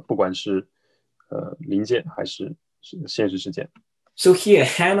不管是灵界还是现实世界。So here,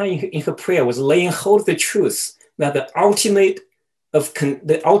 Hannah in her prayer was laying hold of the truth that the ultimate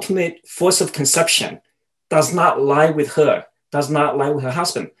force of conception does not lie with her, does not lie with her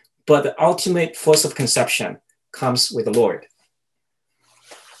husband, but the ultimate force of conception comes with the Lord.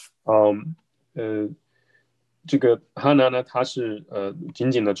 这个哈拿呢，他是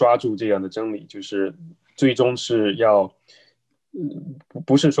紧紧的抓住这样的真理，就是最终是要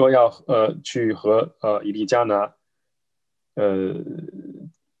不是说要去和以利加拿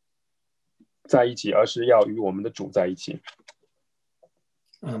在一起，而是要与我们的主在一起。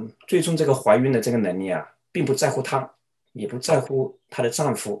最终这个怀孕的这个能力啊，并不在乎她，也不在乎她的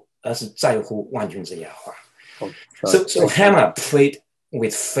丈夫，而是在乎万军之耶和华。So Hannah prayed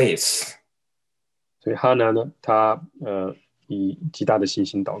with faith. 所以哈拿呢，他以极大的信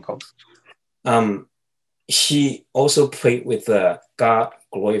心祷告。She also prayed with a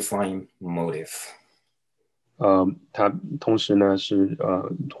God-glorifying motive. 他同时呢是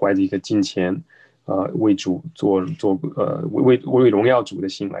怀着一个敬虔为主为荣耀主的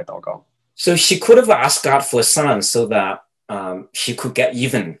心来祷告。So she could have asked God for a son so that she could get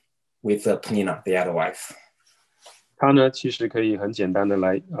even with Penina, the other wife. 他呢，其实可以很简单的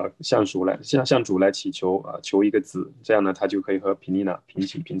来向主来祈求求一个子，这样呢，他就可以和皮妮娜平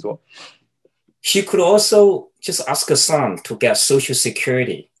起平坐。She could also just ask a son to get social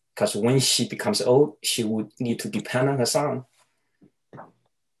security, because when she becomes old, she would need to depend on her son.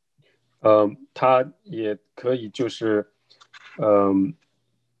 他也可以就是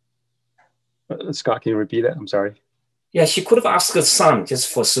Scott, can you repeat that? I'm sorry. Yeah, she could have asked a son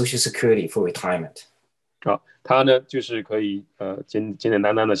just for social security for retirement. 他呢，就是可以简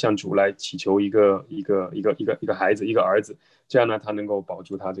单的向主来祈求一个孩子，一个儿子，这样呢，他能够保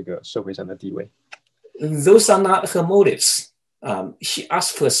住他这个社会上的地位。Those are not her motives. She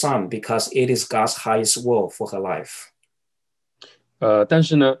asked for a son because it is God's highest will for her life. 但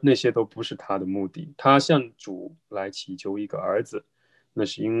是呢，那些都不是他的目的。他向主来祈求一个儿子，那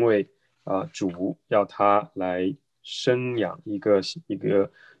是因为主要他来生养一个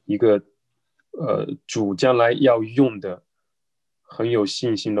主将来要用的很有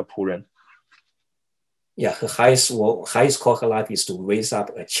信心的仆人。Yeah, her highest call her life is to raise up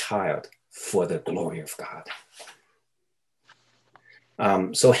a child for the glory of God.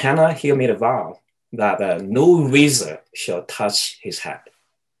 So Hannah here made a vow that no razor shall touch his head.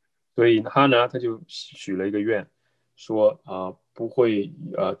 所以哈拿他就许了一个愿，说不会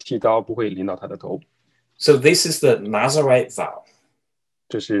剃刀不会临到他的头。So this is the Nazarite vow.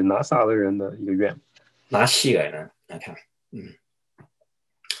 这是拿撒勒人的一个愿。拿西尔呢 Okay.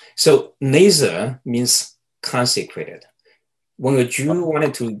 So Nazar means consecrated. When a Jew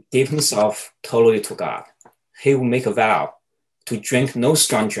wanted to give himself totally to God, he would make a vow to drink no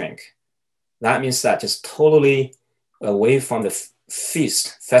strong drink. That means that just totally away from the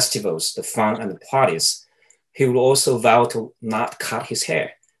festivals, the fun and the parties. He would also vow to not cut his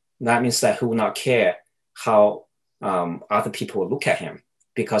hair. That means that he would not care how other people would look at him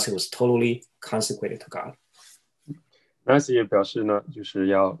because he was totally consecrated to God. 那这也表示呢，就是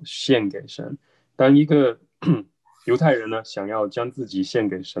要献给神。当一个犹太人呢想要将自己献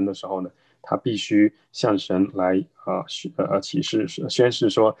给神的时候呢，他必须向神来起誓宣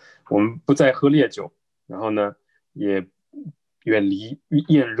誓说，我们不再喝烈酒，然后呢也远离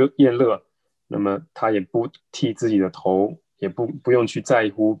宴乐，那么他也不剃自己的头，也不用去在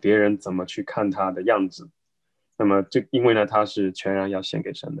乎别人怎么去看他的样子。那么因为呢他是全然要献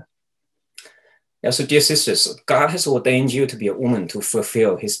给神的。Yeah, so dear sisters, God has ordained you to be a woman to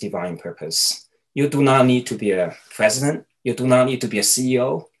fulfill his divine purpose. You do not need to be a president. You do not need to be a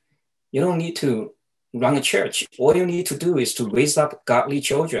CEO. You don't need to run a church. All you need to do is to raise up godly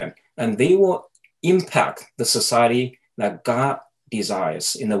children, and they will impact the society that God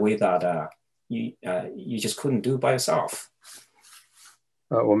desires in a way that you just couldn't do by yourself.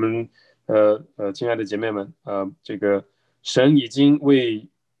 我们亲爱的姐妹们，这个神已经为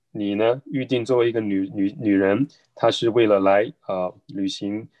你呢预定作为一个女人，她是为了来履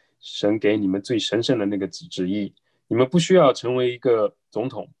行神给你们最神圣的那个旨意。你们不需要成为一个总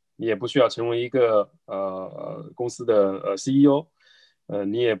统，你也不需要成为一个公司的CEO，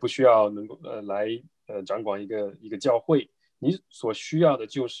你也不需要能够来掌管一个教会。你所需要的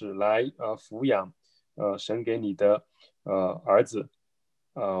就是来抚养神给你的儿子，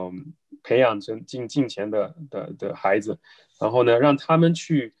培养成敬虔的孩子，然后呢，让他们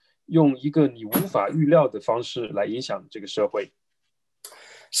去用一个你无法预料的方式来影响这个社会。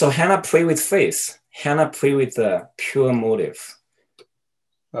So Hannah prayed with faith. Hannah prayed with a pure motive.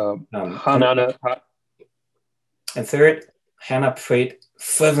 哈拿呢，And third, Hannah prayed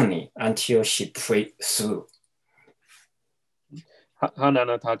fervently until she prayed through. 哈拿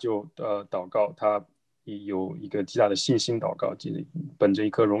呢，他就祷告，他有一个极大的信心祷告，本着一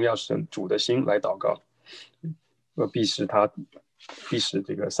颗荣耀神主的心来祷告，必使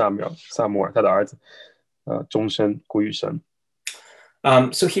这个撒母耳他的儿子终身归于神。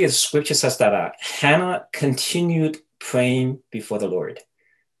So here the scripture says that Hannah continued praying before the Lord.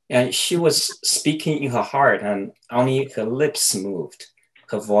 And she was speaking in her heart and only her lips moved.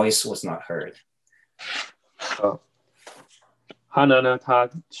 Her voice was not heard. 哈拿呢，他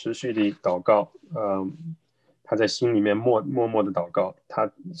持续地祷告，他在心里面默默地祷告，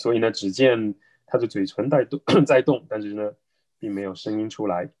所以呢，只见他的嘴唇在动，但是呢，并没有声音出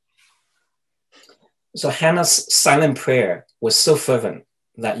来。So Hannah's silent prayer was so fervent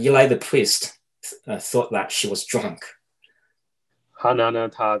that Eli the priest thought that she was drunk. 哈拿呢，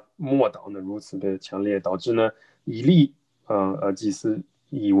他默祷呢如此的强烈，导致呢以利祭司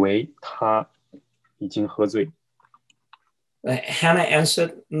以为他已经喝醉。Hannah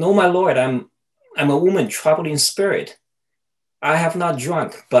answered, "No, my Lord, I'm a woman troubled in spirit. I have not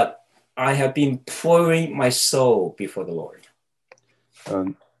drunk, but I have been pouring my soul before the Lord.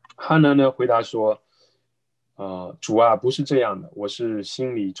 哈拿呢回答说，主啊，不是这样的，我是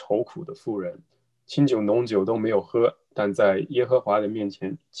心里愁苦的妇人，清酒浓酒都没有喝，但在耶和华的面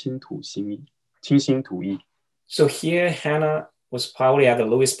前倾心吐意。So here Hannah was probably at the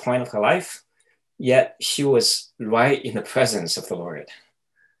lowest point of her life, yet she was right in the presence of the Lord.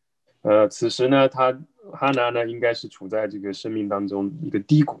 此时呢，哈拿呢应该是处在这个生命当中一个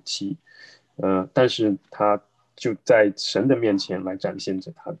低谷期，但是他就在神的面前来展现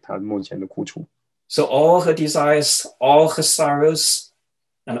着他目前的苦楚。So all her desires, all her sorrows,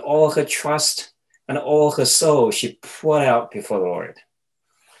 and all her trust, and all her soul, she poured out before the Lord.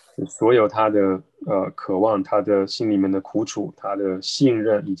 所有他的渴望，他的心里面的苦楚，他的信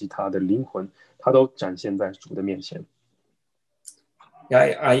任以及他的灵魂，他都展现在主的面前。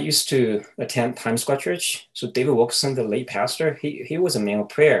Yeah, I used to attend Times Square Church. So David Wilkerson, the late pastor, he was a man of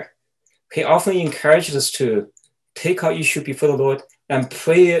prayer. He often encouraged us to take our issue before the Lord and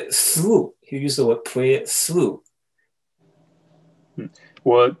pray it through. He used the word pray it through.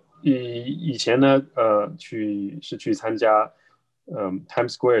 我以前呢，去参加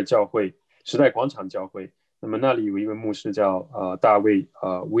Times Square 教会，时代广场教会。那么那里有一位牧师叫大卫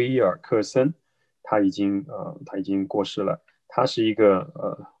威尔克森，他已经过世了。他是一个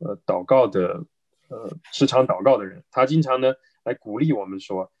祷告的时常祷告的人。他经常呢来鼓励我们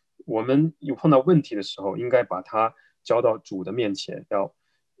说，我们有碰到问题的时候，应该把它交到主的面前，要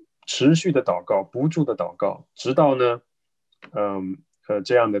持续的祷告，不住的祷告，直到呢，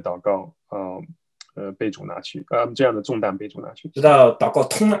这样的祷告被主拿去，这样的重担被主拿去，直到祷告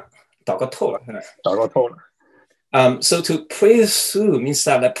通了，祷告透了。祷告透了。So to pray through means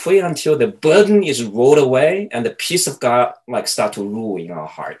that like pray until the burden is rolled away and the peace of God like start to rule in our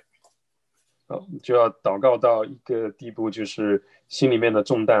heart. 就要祷告到一个地步，就是心里面的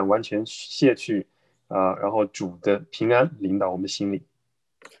重担完全卸去然后主的平安临到我们心里。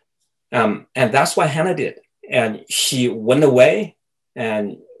And that's what Hannah did. And she went away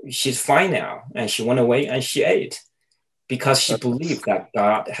and she's fine now. And she went away and she ate because she believed that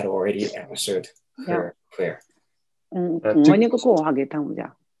God had already answered her prayer. 어머니가 하겠다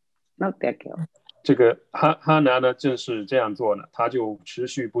보자. 어때요? 这个哈拿呢，正是这样做呢，他就持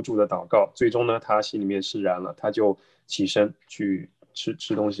续不住的祷告，最终呢，他心里面释然了，他就起身去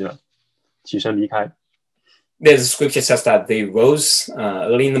吃东西了，起身离开。There's a scripture says that they rose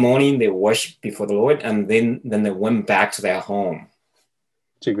early in the morning, they worshiped before the Lord, and then they went back to their home.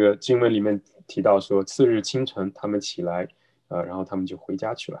 这个经文里面提到说，次日清晨他们起来，然后他们就回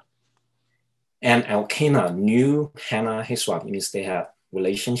家去了。And Elkanah knew Hannah his wife, means they had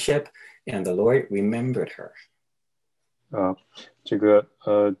relationship, and the Lord remembered her. 这个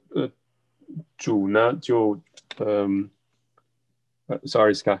主呢就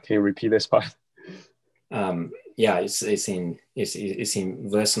sorry Scott, can you repeat this part? Yeah, it's in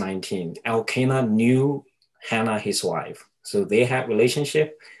verse 19. Elkanah knew Hannah his wife, so they had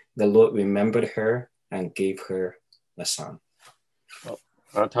relationship. The Lord remembered her and gave her a son.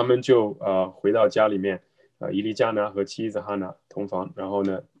 他们就回到家里面，以利加拿和妻子哈拿同房，然后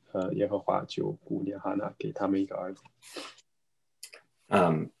呢，耶和华就顾念哈拿，给他们一个儿子。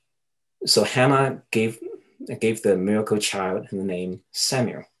So Hannah gave the miracle child the name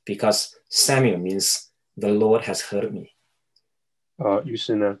Samuel because Samuel means the Lord has heard me. 于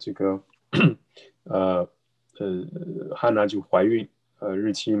是呢，这个哈拿就怀孕，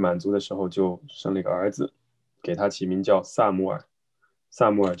日期满足的时候就生了一个儿子，给他起名叫撒母耳。撒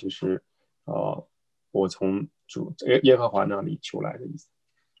母耳就是我从主耶和华那里求来的意思。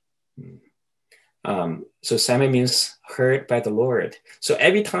So Samuel means heard by the Lord. So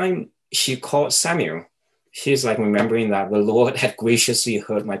every time she called Samuel, she's like remembering that the Lord had graciously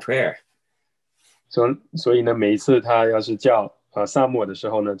heard my prayer. 所以呢，每一次他要是叫撒母耳的时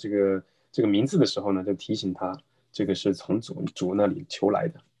候呢，这个名字的时候呢，就提醒他，这个是从主那里求来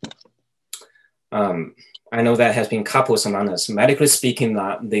的。I know that has been couples among us, medically speaking,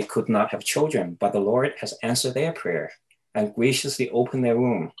 that they could not have children, but the Lord has answered their prayer and graciously opened their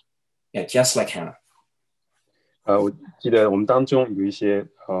womb, yeah, just like Hannah. 我记得我们当中有一些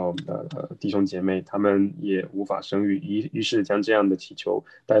弟兄姐妹，他们也无法生育，于是将这样的祈求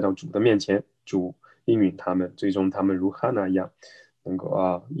带到主的面前，主应允他们，最终他们如哈拿一样，能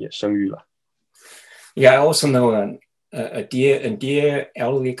够也生育了。Yeah, I also know a dear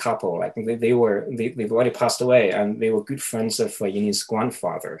elderly couple, like they've already passed away, and they were good friends of Yini's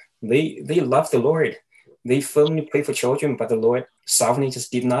grandfather. They loved the Lord. They firmly prayed for children, but the Lord sovereignly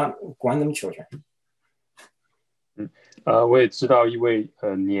just did not grant them children. 我也知道一位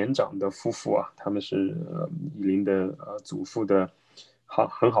年长的夫妇啊，他们是以琳的祖父的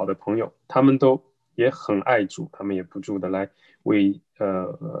很好的朋友，他们都也很爱主，他们也不住的来为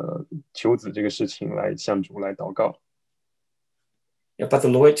求子这个事情来向主来祷告。Yeah, but the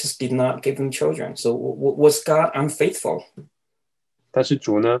Lord just did not give them children. So was God unfaithful? 但是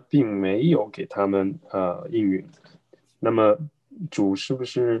主呢，并没有给他们应允。那么主是不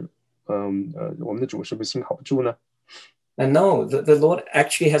是我们的主是不是心好不住呢？ And no, the Lord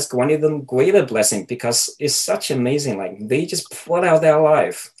actually has granted them greater blessing because it's such amazing. Like they just poured out their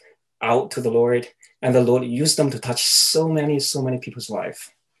life out to the Lord, and the Lord used them to touch so many people's life.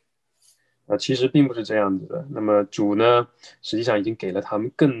 其实并不是这样子的。那么主呢，实际上已经给了他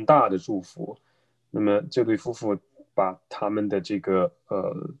们更大的祝福。那么这对夫妇把他们的这个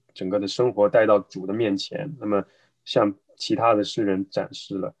整个的生活带到主的面前，那么向其他的世人展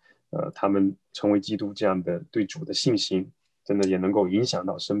示了他们成为基督这样的对主的信心，真的也能够影响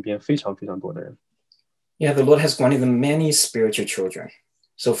到身边非常非常多的人。Yeah, the Lord has granted them many spiritual children.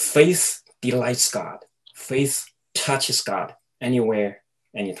 So faith delights God. Faith touches God anywhere,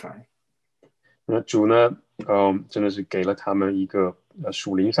 anytime. 那主呢，真的是给了他们一个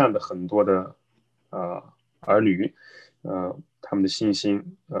属灵上的很多的儿女，他们的信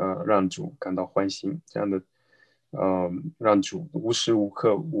心让主感到欢心，这样的让主无时无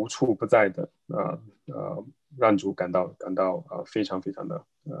刻无处不在的让主感到非常非常的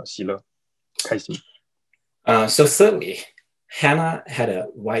喜乐开心。So thirdly, Hannah had a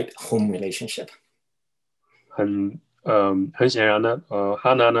right home relationship. 很显然呢，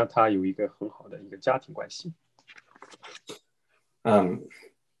哈拿呢，她有一个很好的一个家庭关系。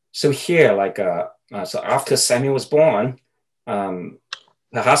So here, so after Samuel was born,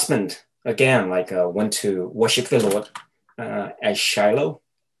 the husband again, went to worship the Lord at Shiloh.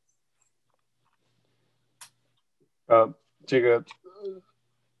 这个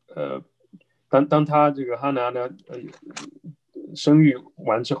当他这个哈拿呢生育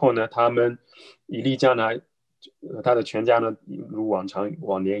完之后呢，他们以利加呢，他的全家呢，如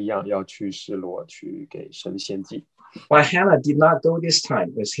往年一样，要去示罗去给神献祭。But Hannah did not go this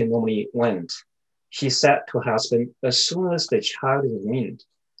time as he normally went. She said to her husband, "As soon as the child is weaned,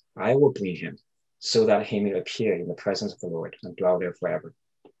 I will bring him, so that he may appear in the presence of the Lord and dwell there forever."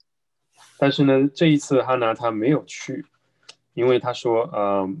 但是呢，这一次哈拿她没有去，因为她说，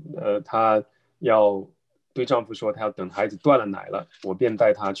她要对丈夫说，她要等孩子断了奶了，我便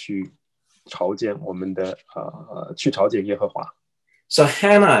带她去朝见我们的去朝见耶和华。So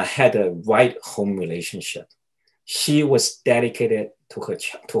Hannah had a right home relationship. She was dedicated to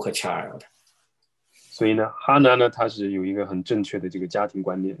her child. 所以呢，哈拿呢，她是有一个很正确的这个家庭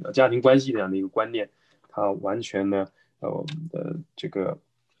观念，家庭关系这样的一个观念，她完全呢，这个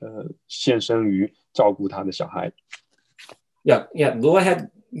献身于照顾她的小孩。Yeah, Lord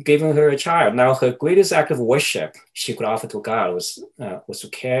had given her a child. Now her greatest act of worship she could offer to God was to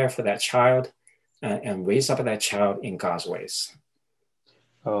care for that child and raise up that child in God's ways.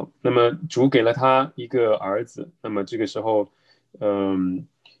 那么主给了他一个儿子，那么这个时候，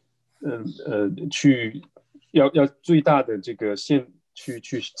要最大的这个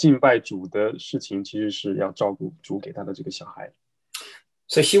去敬拜主的事情，其实是要照顾主给他的这个小孩。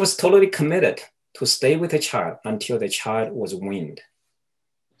So she was totally committed to stay with the child until the child was weaned.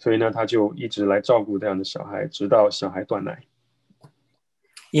 所以呢，他就一直来照顾这样的小孩，直到小孩断奶。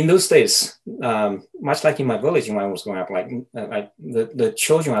In those days, much like in my village when I was growing up, the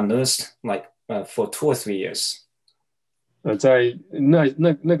children are nursed for 2 or 3 years. 在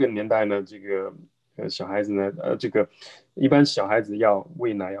那个年代呢，这个小孩子呢，这个一般小孩子要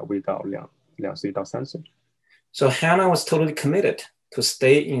喂奶要喂到2岁到3岁。So Hannah was totally committed to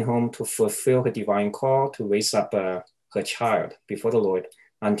stay in home to fulfill her divine call to raise up her child before the Lord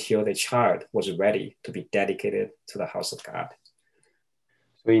until the child was ready to be dedicated to the house of God.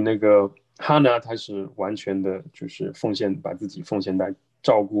 所以那个哈拿他是完全的，就是把自己奉献在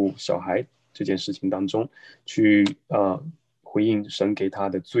照顾小孩这件事情当中，去回应神给他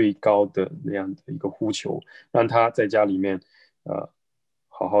的最高的那样的一个呼求，让他在家里面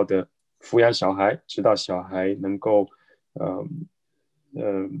好好的抚养小孩，直到小孩能够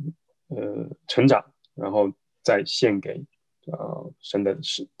成长，然后再献给神的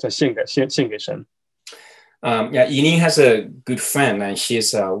再献给神。Yining has a good friend, and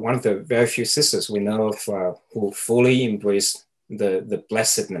she's one of the very few sisters we know of who fully embrace the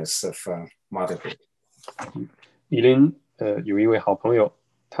blessedness of motherhood. 以琳有一位好朋友，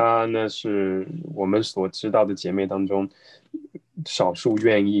她呢是我们所知道的姐妹当中少数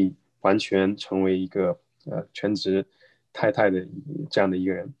愿意完全成为一个全职太太的这样的一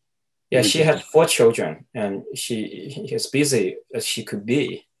个人。Yeah, she had 4 children, and she as busy as she could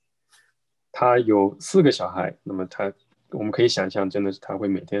be. 她有4个小孩，那么我们可以想象，真的是她会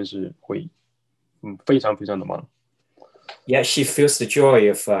每天是会，非常非常的忙。Yeah, she feels the joy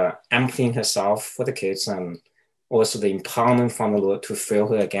of emptying herself for the kids, and also the empowerment from the Lord to fill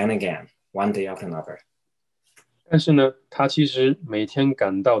her again, one day after another. 但是呢，她其实每天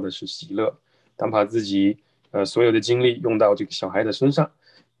感到的是喜乐，当把自己所有的精力用到这个小孩的身上。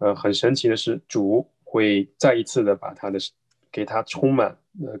很神奇的是，主会再一次的给他充满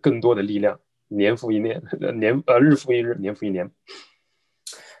更多的力量，年复一年，日复一日，年复一年。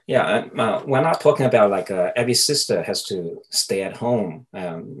Yeah, we're not talking about like every sister has to stay at home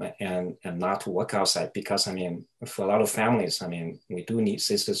and not to work outside, because I mean, for a lot of families, I mean, we do need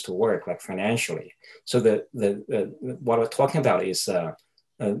sisters to work like financially. So what we're talking about is the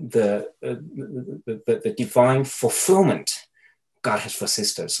divine fulfillment God has for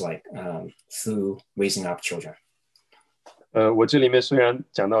sisters, like through raising up children. 我这里面虽然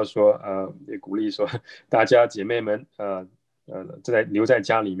讲到说，也鼓励说大家姐妹们，留在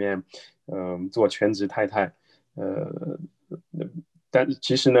家里面，做全职太太，但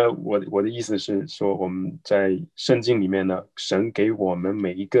其实呢，我的意思是说，我们在圣经里面呢，神给我们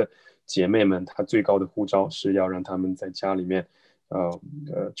每一个姐妹们，她最高的呼召是要让她们在家里面，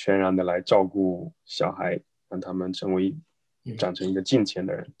全然的来照顾小孩，让他们长成一个敬虔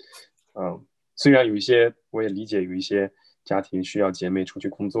的人。虽然有一些，我也理解有一些家庭需要姐妹出去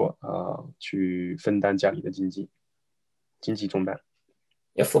工作，去分担家里的经济重担。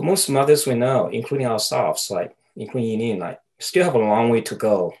Yeah, for most mothers we know, including ourselves, like including Yinin, like still have a long way to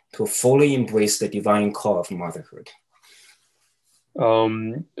go to fully embrace the divine call of motherhood.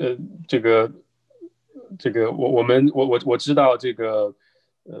 我知道这个，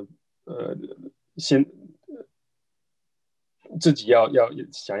自己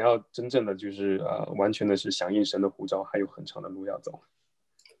想要真正的就是完全的是响应神的呼召，还有很长的路要走。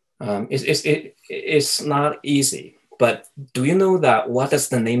It's not easy, but do you know that what does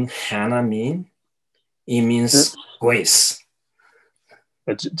the name Hannah mean? It means grace.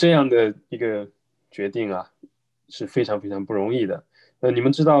 这样的一个决定啊，是非常非常不容易的。你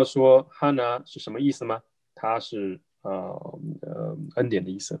们知道说 Hannah 是什么意思吗？它是恩典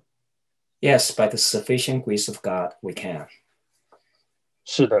的意思。Yes, by the sufficient grace of God, we can.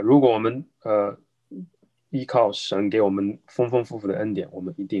 是的，如果我们依靠神给我们丰丰富富的恩典，我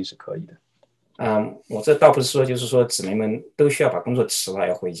们一定是可以的。我这倒不是说就是说姊妹们都需要把工作辞了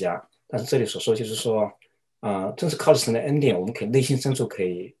要回家，但是这里所说就是说，正是靠着神的恩典，我们可以内心深处可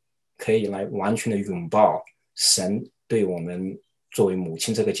以来完全的拥抱神对我们作为母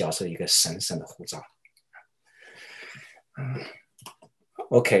亲这个角色一个神圣的呼召。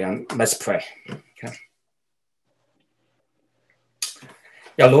Okay, let's pray. Okay.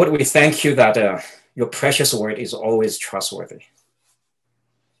 Yeah, Lord, we thank you that your precious word is always trustworthy.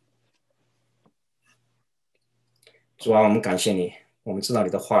 主啊，我们感谢你，我们知道你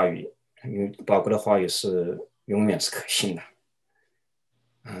的话语，宝贵的话语是永远是可信的。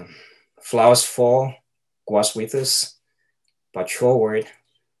Flowers fall, grass withers, but your word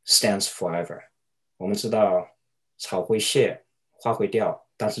stands forever. 我们知道草会谢，花会掉，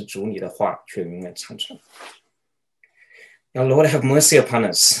但是主你的话却永远长存。Now, Lord, have mercy upon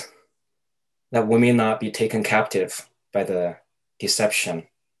us, that we may not be taken captive by the deception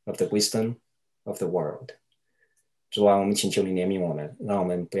of the wisdom of the world. 主啊，我们请求你怜悯我们，让我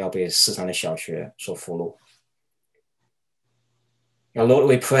们不要被世上的小学所俘虏。Now, Lord,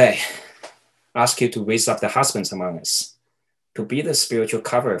 we pray, ask you to raise up the husbands among us, to be the spiritual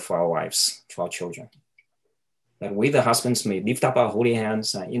cover for our wives, for our children. That we, the husbands, may lift up our holy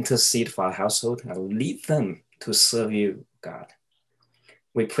hands and intercede for our household and lead them to serve you, God.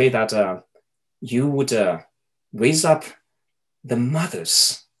 We pray that you would raise up the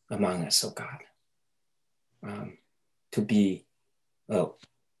mothers among us, oh God, to be a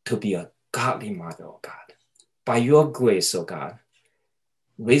godly mother, oh God. By your grace, oh God,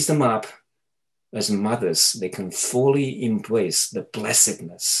 raise them up as mothers. They can fully embrace the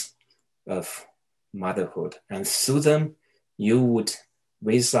blessedness of motherhood. And through them, you would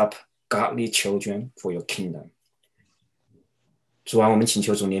raise up godly children for your kingdom. 主啊，我们请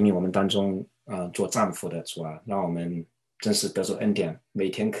求主怜悯我们当中做丈夫的主啊，让我们真是得着恩典，每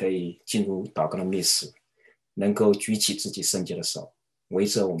天可以进入祷告的密室，能够举起自己圣洁的手，围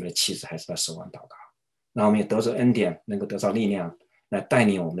着我们的妻子孩子的手腕祷告，让我们也得着恩典，能够得着力量来带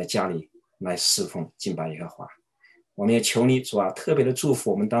领我们的家里来侍奉敬拜耶和华。我们也求你主啊，特别的祝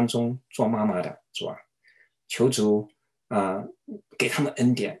福我们当中做妈妈的主啊，求主给他们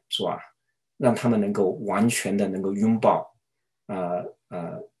恩典主啊，让他们能够完全的能够拥抱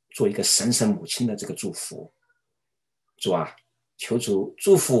做一个神圣母亲的这个祝福。主啊，求主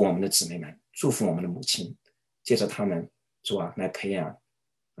祝福我们的姊妹们，祝福我们的母亲，借着他们，主啊，来培养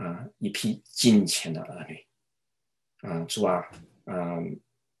一批敬虔的儿女。主啊，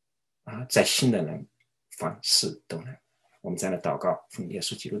在信的人凡事都能。我们在那祷告，奉耶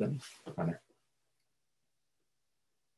稣基督的名，阿门。